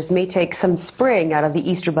factors may take some spring out of the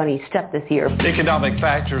Easter Bunny step this year. Economic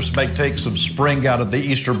factors may take some spring out of the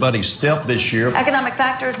Easter Bunny step this year. Economic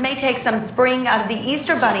factors may take some spring out of the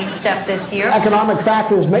Easter Bunny step this year. Economic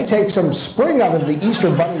factors may take some spring out of the Easter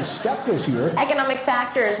Bunny step this year. Economic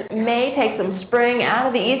factors may take some spring out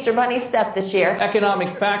of the Easter Bunny step this year.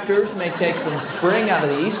 Economic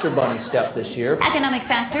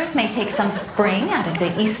factors may take some spring out of the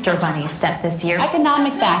Easter Bunny step this year.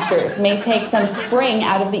 Economic factors may take some spring out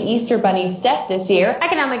of the Easter Bunny step this year.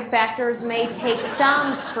 Economic factors may take some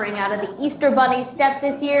spring out of the Easter Bunny step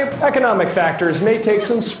this year. Economic factors may take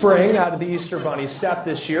some spring out of the Easter Bunny step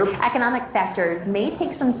this year. Economic factors may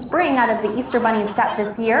take some spring out of the Easter Bunny step this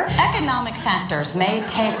year. Economic factors may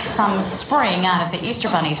take some spring out of the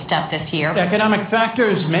Easter Bunny step this year. Economic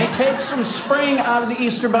factors may take some spring out of the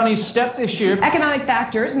Easter Bunny step this year. Economic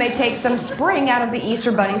factors may take some spring out of the Easter Bunny step this year. Economic factors may take some spring out of the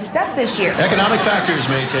Easter Bunny step this year. Economic factors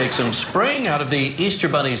may take some spring out of the Easter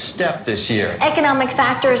Bunny step this year. Economic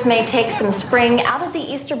factors may take some spring out of the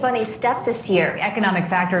Easter Bunny step this year. Economic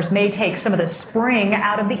factors may take some of the spring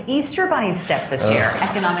out of the Easter Bunny step this year.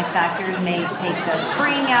 Economic factors may take the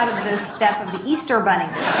spring out of the step of the Easter Bunny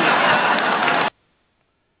this year.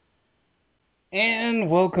 And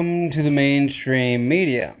welcome to the mainstream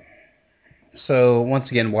media. So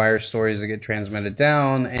once again, wire stories that get transmitted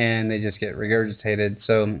down and they just get regurgitated.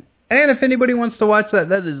 And if anybody wants to watch that,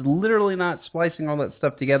 that is literally not splicing all that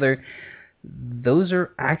stuff together. Those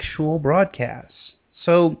are actual broadcasts.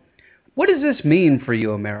 So what does this mean for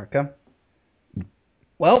you, America?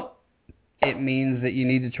 Well, it means that you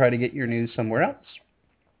need to try to get your news somewhere else.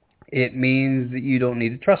 It means that you don't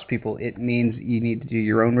need to trust people. It means you need to do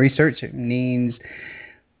your own research. It means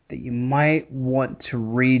that you might want to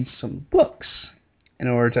read some books in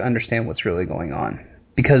order to understand what's really going on.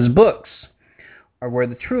 Because books are where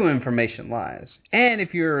the true information lies. And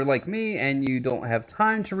if you're like me and you don't have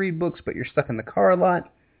time to read books but you're stuck in the car a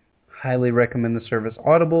lot, highly recommend the service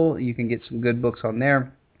Audible. You can get some good books on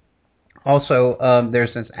there. Also,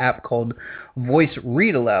 there's this app called Voice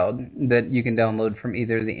Read Aloud that you can download from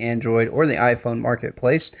either the Android or the iPhone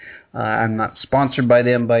marketplace. I'm not sponsored by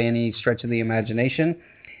them by any stretch of the imagination.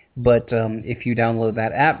 But if you download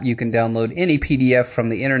that app, you can download any PDF from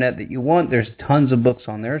the internet that you want. There's tons of books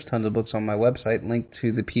on there. There's tons of books on my website linked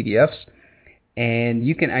to the PDFs. And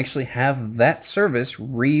you can actually have that service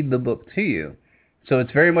read the book to you. So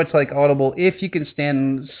it's very much like Audible. If you can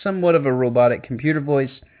stand somewhat of a robotic computer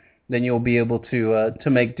voice, then you'll be able to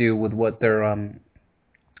make do with what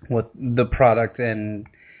what the product and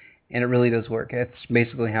it really does work. It's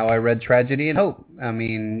basically how I read Tragedy and Hope. I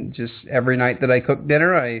mean, just every night that I cooked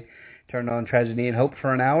dinner, I turned on Tragedy and Hope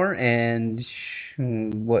for an hour, and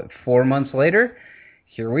 4 months later,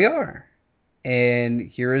 here we are. And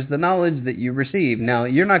here is the knowledge that you receive. Now,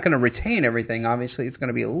 you're not going to retain everything. Obviously, it's going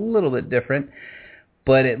to be a little bit different,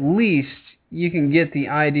 but at least you can get the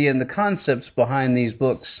idea and the concepts behind these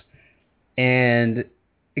books and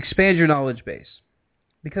expand your knowledge base.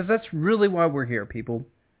 Because that's really why we're here, people.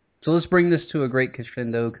 So let's bring this to a great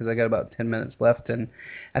crescendo because I got about 10 minutes left, and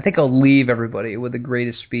I think I'll leave everybody with the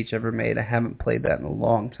greatest speech ever made. I haven't played that in a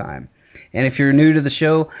long time. And if you're new to the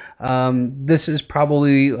show, this is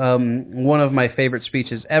probably one of my favorite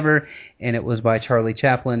speeches ever, and it was by Charlie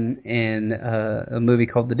Chaplin in a movie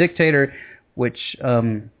called The Dictator, which, if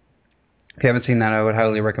you haven't seen that, I would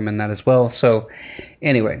highly recommend that as well. So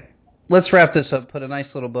anyway, let's wrap this up, put a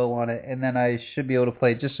nice little bow on it, and then I should be able to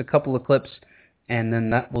play just a couple of clips, and then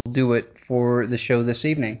that will do it for the show this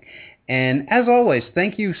evening. And as always,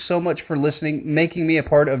 thank you so much for listening, making me a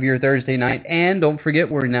part of your Thursday night. And don't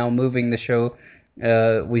forget, we're now moving the show.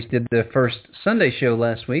 We did the first Sunday show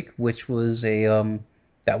last week, which was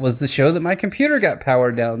that was the show that my computer got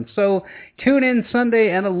powered down. So tune in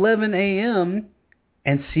Sunday at 11 a.m.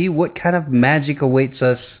 and see what kind of magic awaits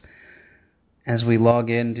us as we log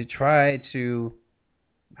in to try to,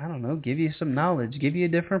 I don't know, give you some knowledge, give you a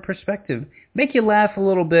different perspective, make you laugh a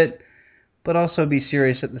little bit, but also be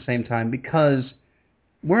serious at the same time, because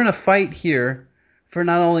we're in a fight here for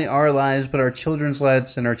not only our lives, but our children's lives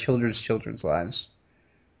and our children's children's lives.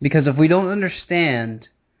 Because if we don't understand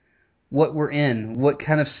what we're in, what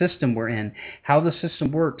kind of system we're in, how the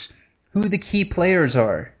system works, who the key players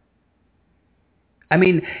are. I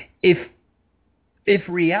mean, if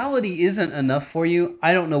reality isn't enough for you,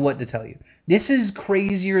 I don't know what to tell you. This is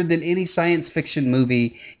crazier than any science fiction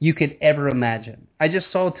movie you could ever imagine. I just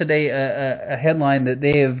saw today a headline that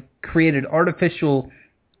they have created artificial,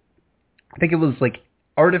 I think it was like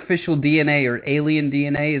artificial DNA or alien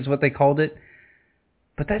DNA is what they called it.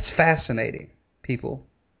 But that's fascinating, people.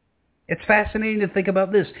 It's fascinating to think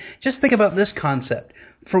about this. Just think about this concept.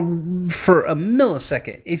 for a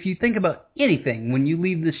millisecond, if you think about anything when you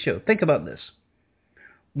leave this show, think about this.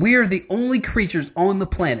 We are the only creatures on the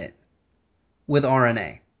planet with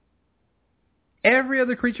RNA. Every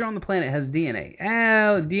other creature on the planet has DNA.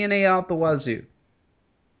 DNA out the wazoo.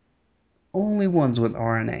 Only ones with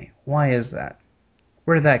RNA. Why is that?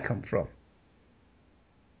 Where did that come from?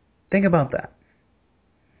 Think about that.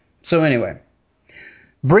 So anyway,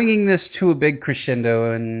 bringing this to a big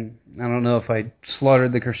crescendo, and I don't know if I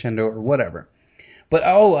slaughtered the crescendo or whatever. But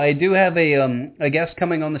I do have a guest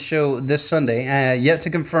coming on the show this Sunday. Yet to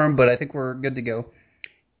confirm, but I think we're good to go.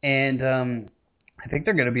 And I think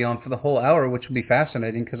they're going to be on for the whole hour, which will be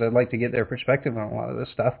fascinating because I'd like to get their perspective on a lot of this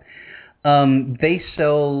stuff. They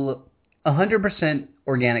sell 100%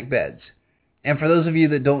 organic beds. And for those of you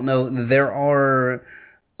that don't know, there are,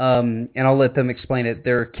 and I'll let them explain it,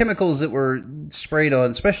 there are chemicals that were sprayed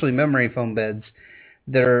on, especially memory foam beds,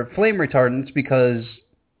 that are flame retardants because,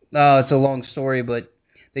 it's a long story, but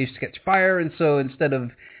they used to catch fire, and so instead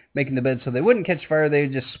of making the bed so they wouldn't catch fire, they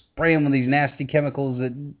would just spray them with these nasty chemicals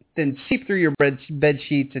that then seep through your bed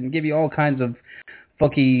sheets and give you all kinds of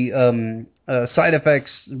funky side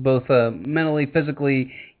effects, both mentally,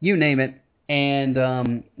 physically, you name it. And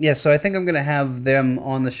so I think I'm going to have them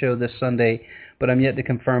on the show this Sunday, but I'm yet to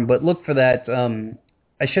confirm. But look for that.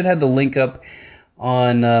 I should have the link up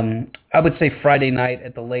on, I would say Friday night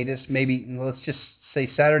at the latest. Maybe, let's just say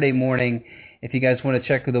Saturday morning. If you guys want to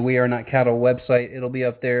check the We Are Not Cattle website, it'll be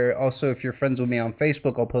up there. Also, if you're friends with me on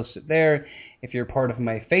Facebook, I'll post it there. If you're part of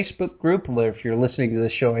my Facebook group, or if you're listening to the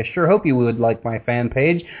show, I sure hope you would like my fan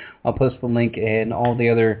page. I'll post the link and all the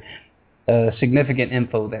other significant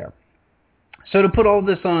info there. So to put all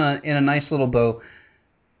this on in a nice little bow,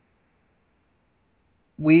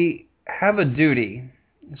 we have a duty,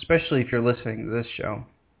 especially if you're listening to this show.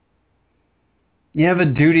 You have a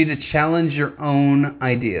duty to challenge your own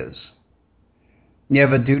ideas. You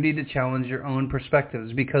have a duty to challenge your own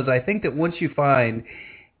perspectives, because I think that once you find,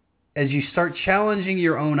 as you start challenging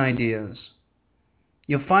your own ideas,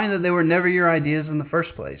 you'll find that they were never your ideas in the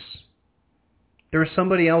first place. They were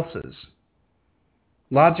somebody else's.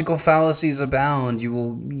 Logical fallacies abound. You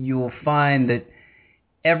will find that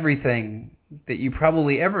everything that you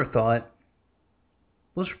probably ever thought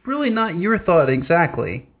was really not your thought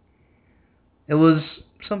exactly. It was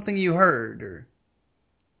something you heard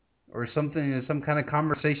or something, some kind of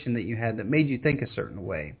conversation that you had that made you think a certain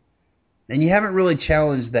way. And you haven't really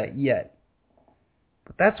challenged that yet.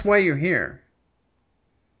 But that's why you're here.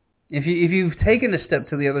 If you've taken a step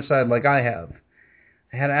to the other side like I have,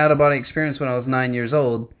 I had an out-of-body experience when I was 9 years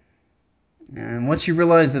old. And once you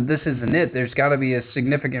realize that this isn't it, there's got to be a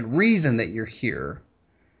significant reason that you're here.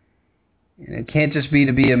 And it can't just be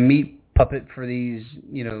to be a meat puppet for these,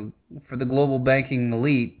 for the global banking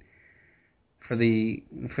elite, for the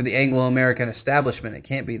Anglo-American establishment. It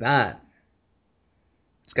can't be that.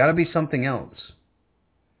 It's got to be something else.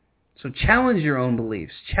 So challenge your own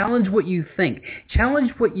beliefs. Challenge what you think.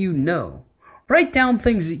 Challenge what you know. Write down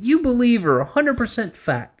things that you believe are 100%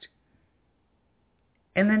 fact.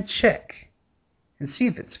 And then check and see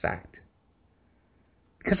if it's fact.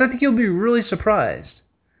 Because I think you'll be really surprised.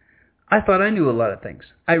 I thought I knew a lot of things.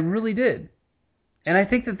 I really did. And I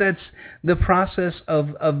think that that's the process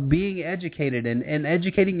of being educated and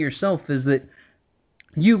educating yourself, is that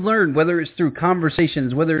you learn, whether it's through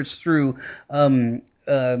conversations, whether it's through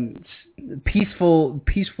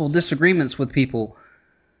peaceful disagreements with people,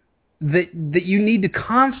 that you need to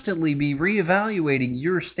constantly be reevaluating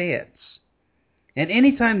your stance. And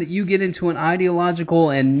anytime that you get into an ideological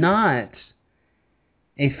and not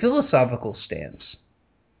a philosophical stance,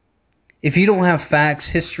 if you don't have facts,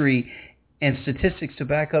 history, and statistics to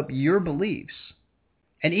back up your beliefs,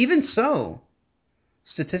 and even so,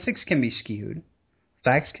 statistics can be skewed,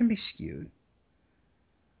 facts can be skewed,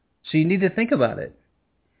 so you need to think about it.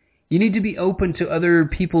 You need to be open to other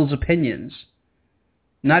people's opinions,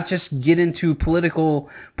 not just get into political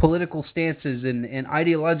stances and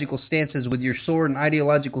ideological stances with your sword and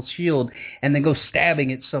ideological shield and then go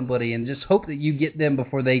stabbing at somebody and just hope that you get them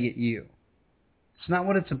before they get you. It's not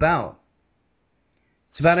what it's about.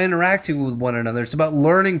 It's about interacting with one another. It's about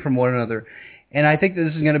learning from one another. And I think that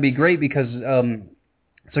this is going to be great because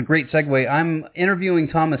it's a great segue. I'm interviewing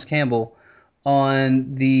Thomas Campbell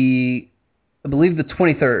on I believe the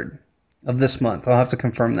 23rd of this month. I'll have to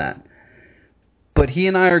confirm that. But he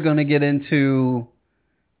and I are going to get into,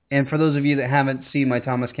 and for those of you that haven't seen my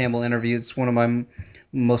Thomas Campbell interview, it's one of my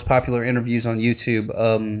most popular interviews on YouTube,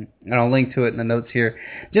 and I'll link to it in the notes here,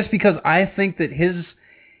 just because I think that his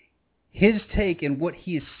take and what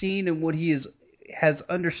he has seen and what he has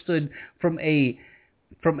understood from a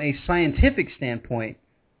scientific standpoint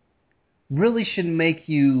really should make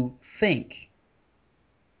you think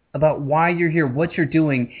about why you're here, what you're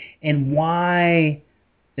doing, and why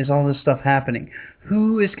is all this stuff happening.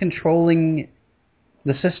 Who is controlling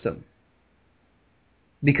the system?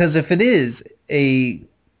 Because if it is a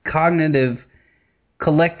cognitive,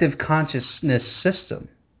 collective consciousness system,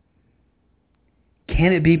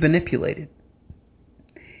 can it be manipulated?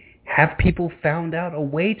 Have people found out a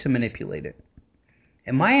way to manipulate it?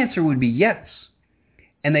 And my answer would be yes.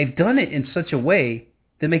 And they've done it in such a way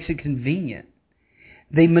that makes it convenient.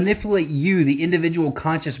 They manipulate you, the individual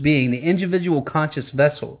conscious being, the individual conscious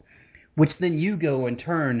vessel, which then you go and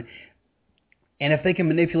turn. And if they can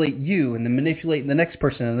manipulate you and then manipulate the next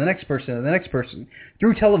person and the next person and the next person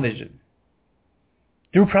through television,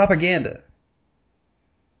 through propaganda,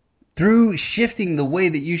 through shifting the way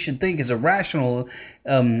that you should think as a rational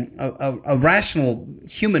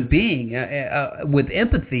human being with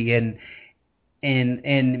empathy and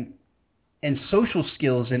social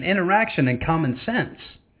skills and interaction and common sense,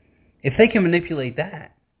 if they can manipulate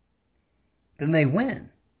that, then they win.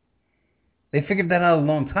 They figured that out a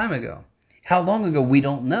long time ago. How long ago, we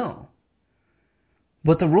don't know.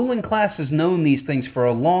 But the ruling class has known these things for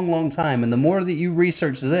a long, long time, and the more that you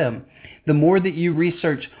research them, the more that you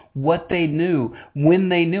research what they knew, when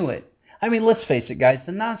they knew it. I mean, let's face it, guys,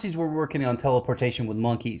 the Nazis were working on teleportation with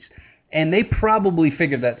monkeys, and they probably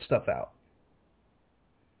figured that stuff out.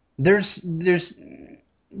 There's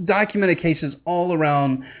documented cases all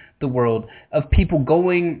around the world of people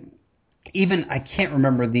going, even, I can't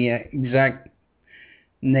remember the exact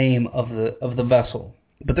name of the vessel,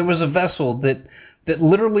 but there was a vessel that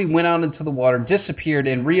literally went out into the water, disappeared,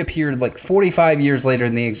 and reappeared like 45 years later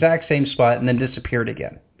in the exact same spot, and then disappeared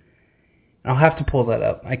again. I'll have to pull that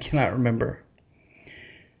up. I cannot remember.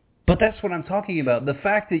 But that's what I'm talking about. The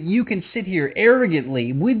fact that you can sit here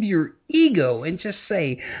arrogantly with your ego and just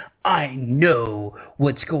say, I know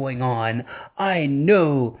what's going on. I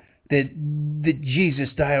know that Jesus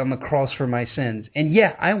died on the cross for my sins. And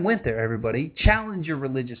yeah, I went there, everybody. Challenge your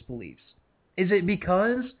religious beliefs. Is it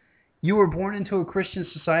because you were born into a Christian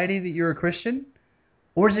society that you're a Christian?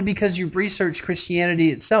 Or is it because you've researched Christianity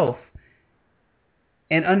itself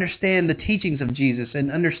and understand the teachings of Jesus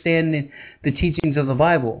and understand the teachings of the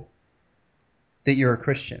Bible that you're a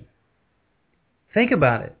Christian? Think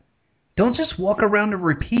about it. Don't just walk around and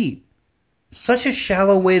repeat. Such a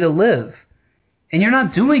shallow way to live. And you're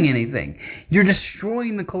not doing anything. You're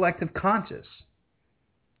destroying the collective conscious.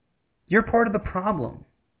 You're part of the problem.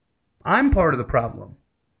 I'm part of the problem.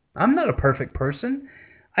 I'm not a perfect person.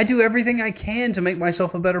 I do everything I can to make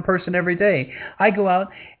myself a better person every day. I go out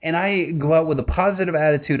with a positive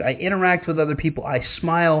attitude. I interact with other people. I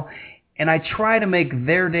smile, and I try to make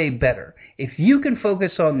their day better. If you can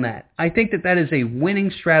focus on that, I think that is a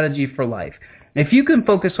winning strategy for life. If you can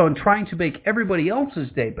focus on trying to make everybody else's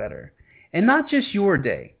day better, and not just your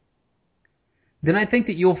day, then I think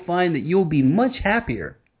that you'll find that you'll be much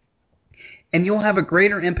happier and you'll have a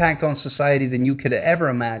greater impact on society than you could ever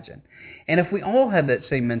imagine. And if we all had that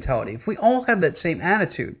same mentality, if we all had that same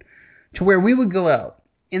attitude to where we would go out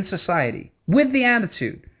in society with the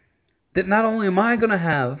attitude that not only am I going to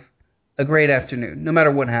have a great afternoon, no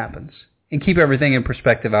matter what happens, and keep everything in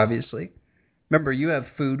perspective, obviously. Remember, you have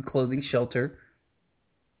food, clothing, shelter,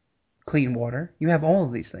 clean water. You have all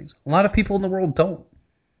of these things. A lot of people in the world don't.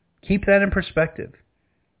 Keep that in perspective.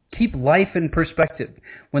 Keep life in perspective.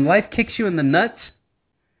 When life kicks you in the nuts,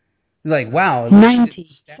 you're like, wow.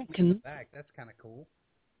 90 seconds. Back. That's kind of cool.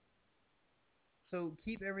 So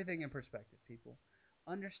keep everything in perspective, people.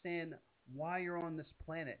 Understand why you're on this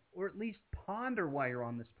planet, or at least ponder why you're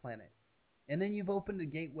on this planet. And then you've opened a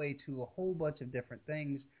gateway to a whole bunch of different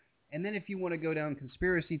things. And then if you want to go down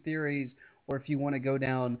conspiracy theories, or if you want to go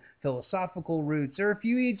down philosophical routes, or if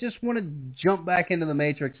you just want to jump back into the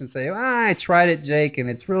matrix and say, I tried it, Jake, and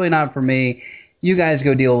it's really not for me, you guys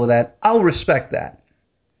go deal with that. I'll respect that.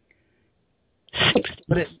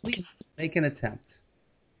 But at least make an attempt.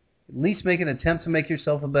 At least make an attempt to make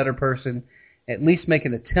yourself a better person. At least make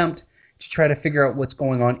an attempt to try to figure out what's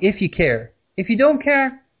going on, if you care. If you don't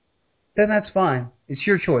care, then that's fine. It's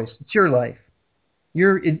your choice. It's your life.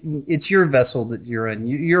 It's your vessel that you're in,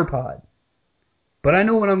 your pod. But I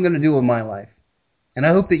know what I'm going to do with my life. And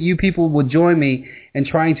I hope that you people will join me in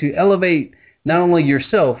trying to elevate not only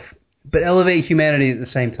yourself, but elevate humanity at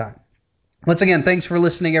the same time. Once again, thanks for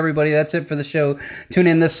listening, everybody. That's it for the show. Tune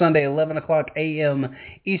in this Sunday, 11 o'clock a.m.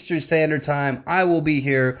 Eastern Standard Time. I will be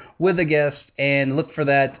here with a guest, and look for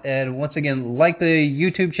that. And once again, like the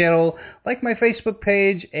YouTube channel, like my Facebook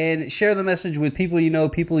page, and share the message with people you know,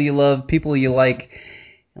 people you love, people you like.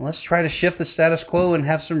 And let's try to shift the status quo and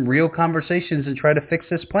have some real conversations and try to fix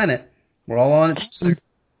this planet. We're all on it.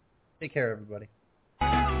 Take care, everybody.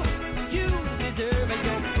 You deserve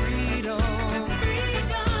your freedom.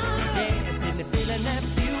 Yes, and the feeling that you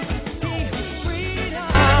feel. Freedom.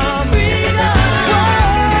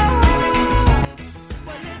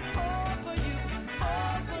 Well, it's all for you,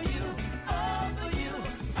 all for you, all for you,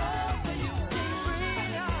 all for you.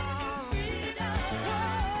 Freedom.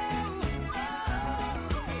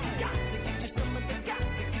 Got to get you some of the, got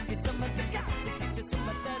to get you some of the, got to get you some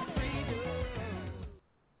of that freedom.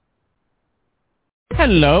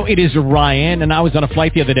 Hello, it is Ryan, and I was on a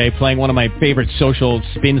flight the other day playing one of my favorite social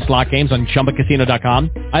spin slot games on ChumbaCasino.com.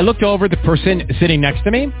 I looked over at the person sitting next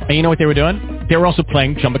to me, and you know what they were doing? They were also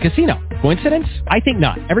playing Chumba Casino. Coincidence? I think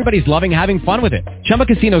not. Everybody's loving having fun with it. Chumba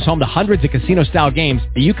Casino is home to hundreds of casino-style games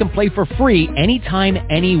that you can play for free anytime,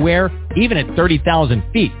 anywhere, even at 30,000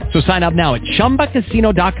 feet. So sign up now at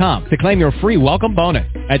ChumbaCasino.com to claim your free welcome bonus.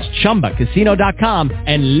 That's ChumbaCasino.com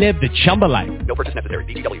and live the Chumba life. No purchase necessary.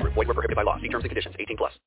 VGW. Void where prohibited by law. See terms and conditions. 18+.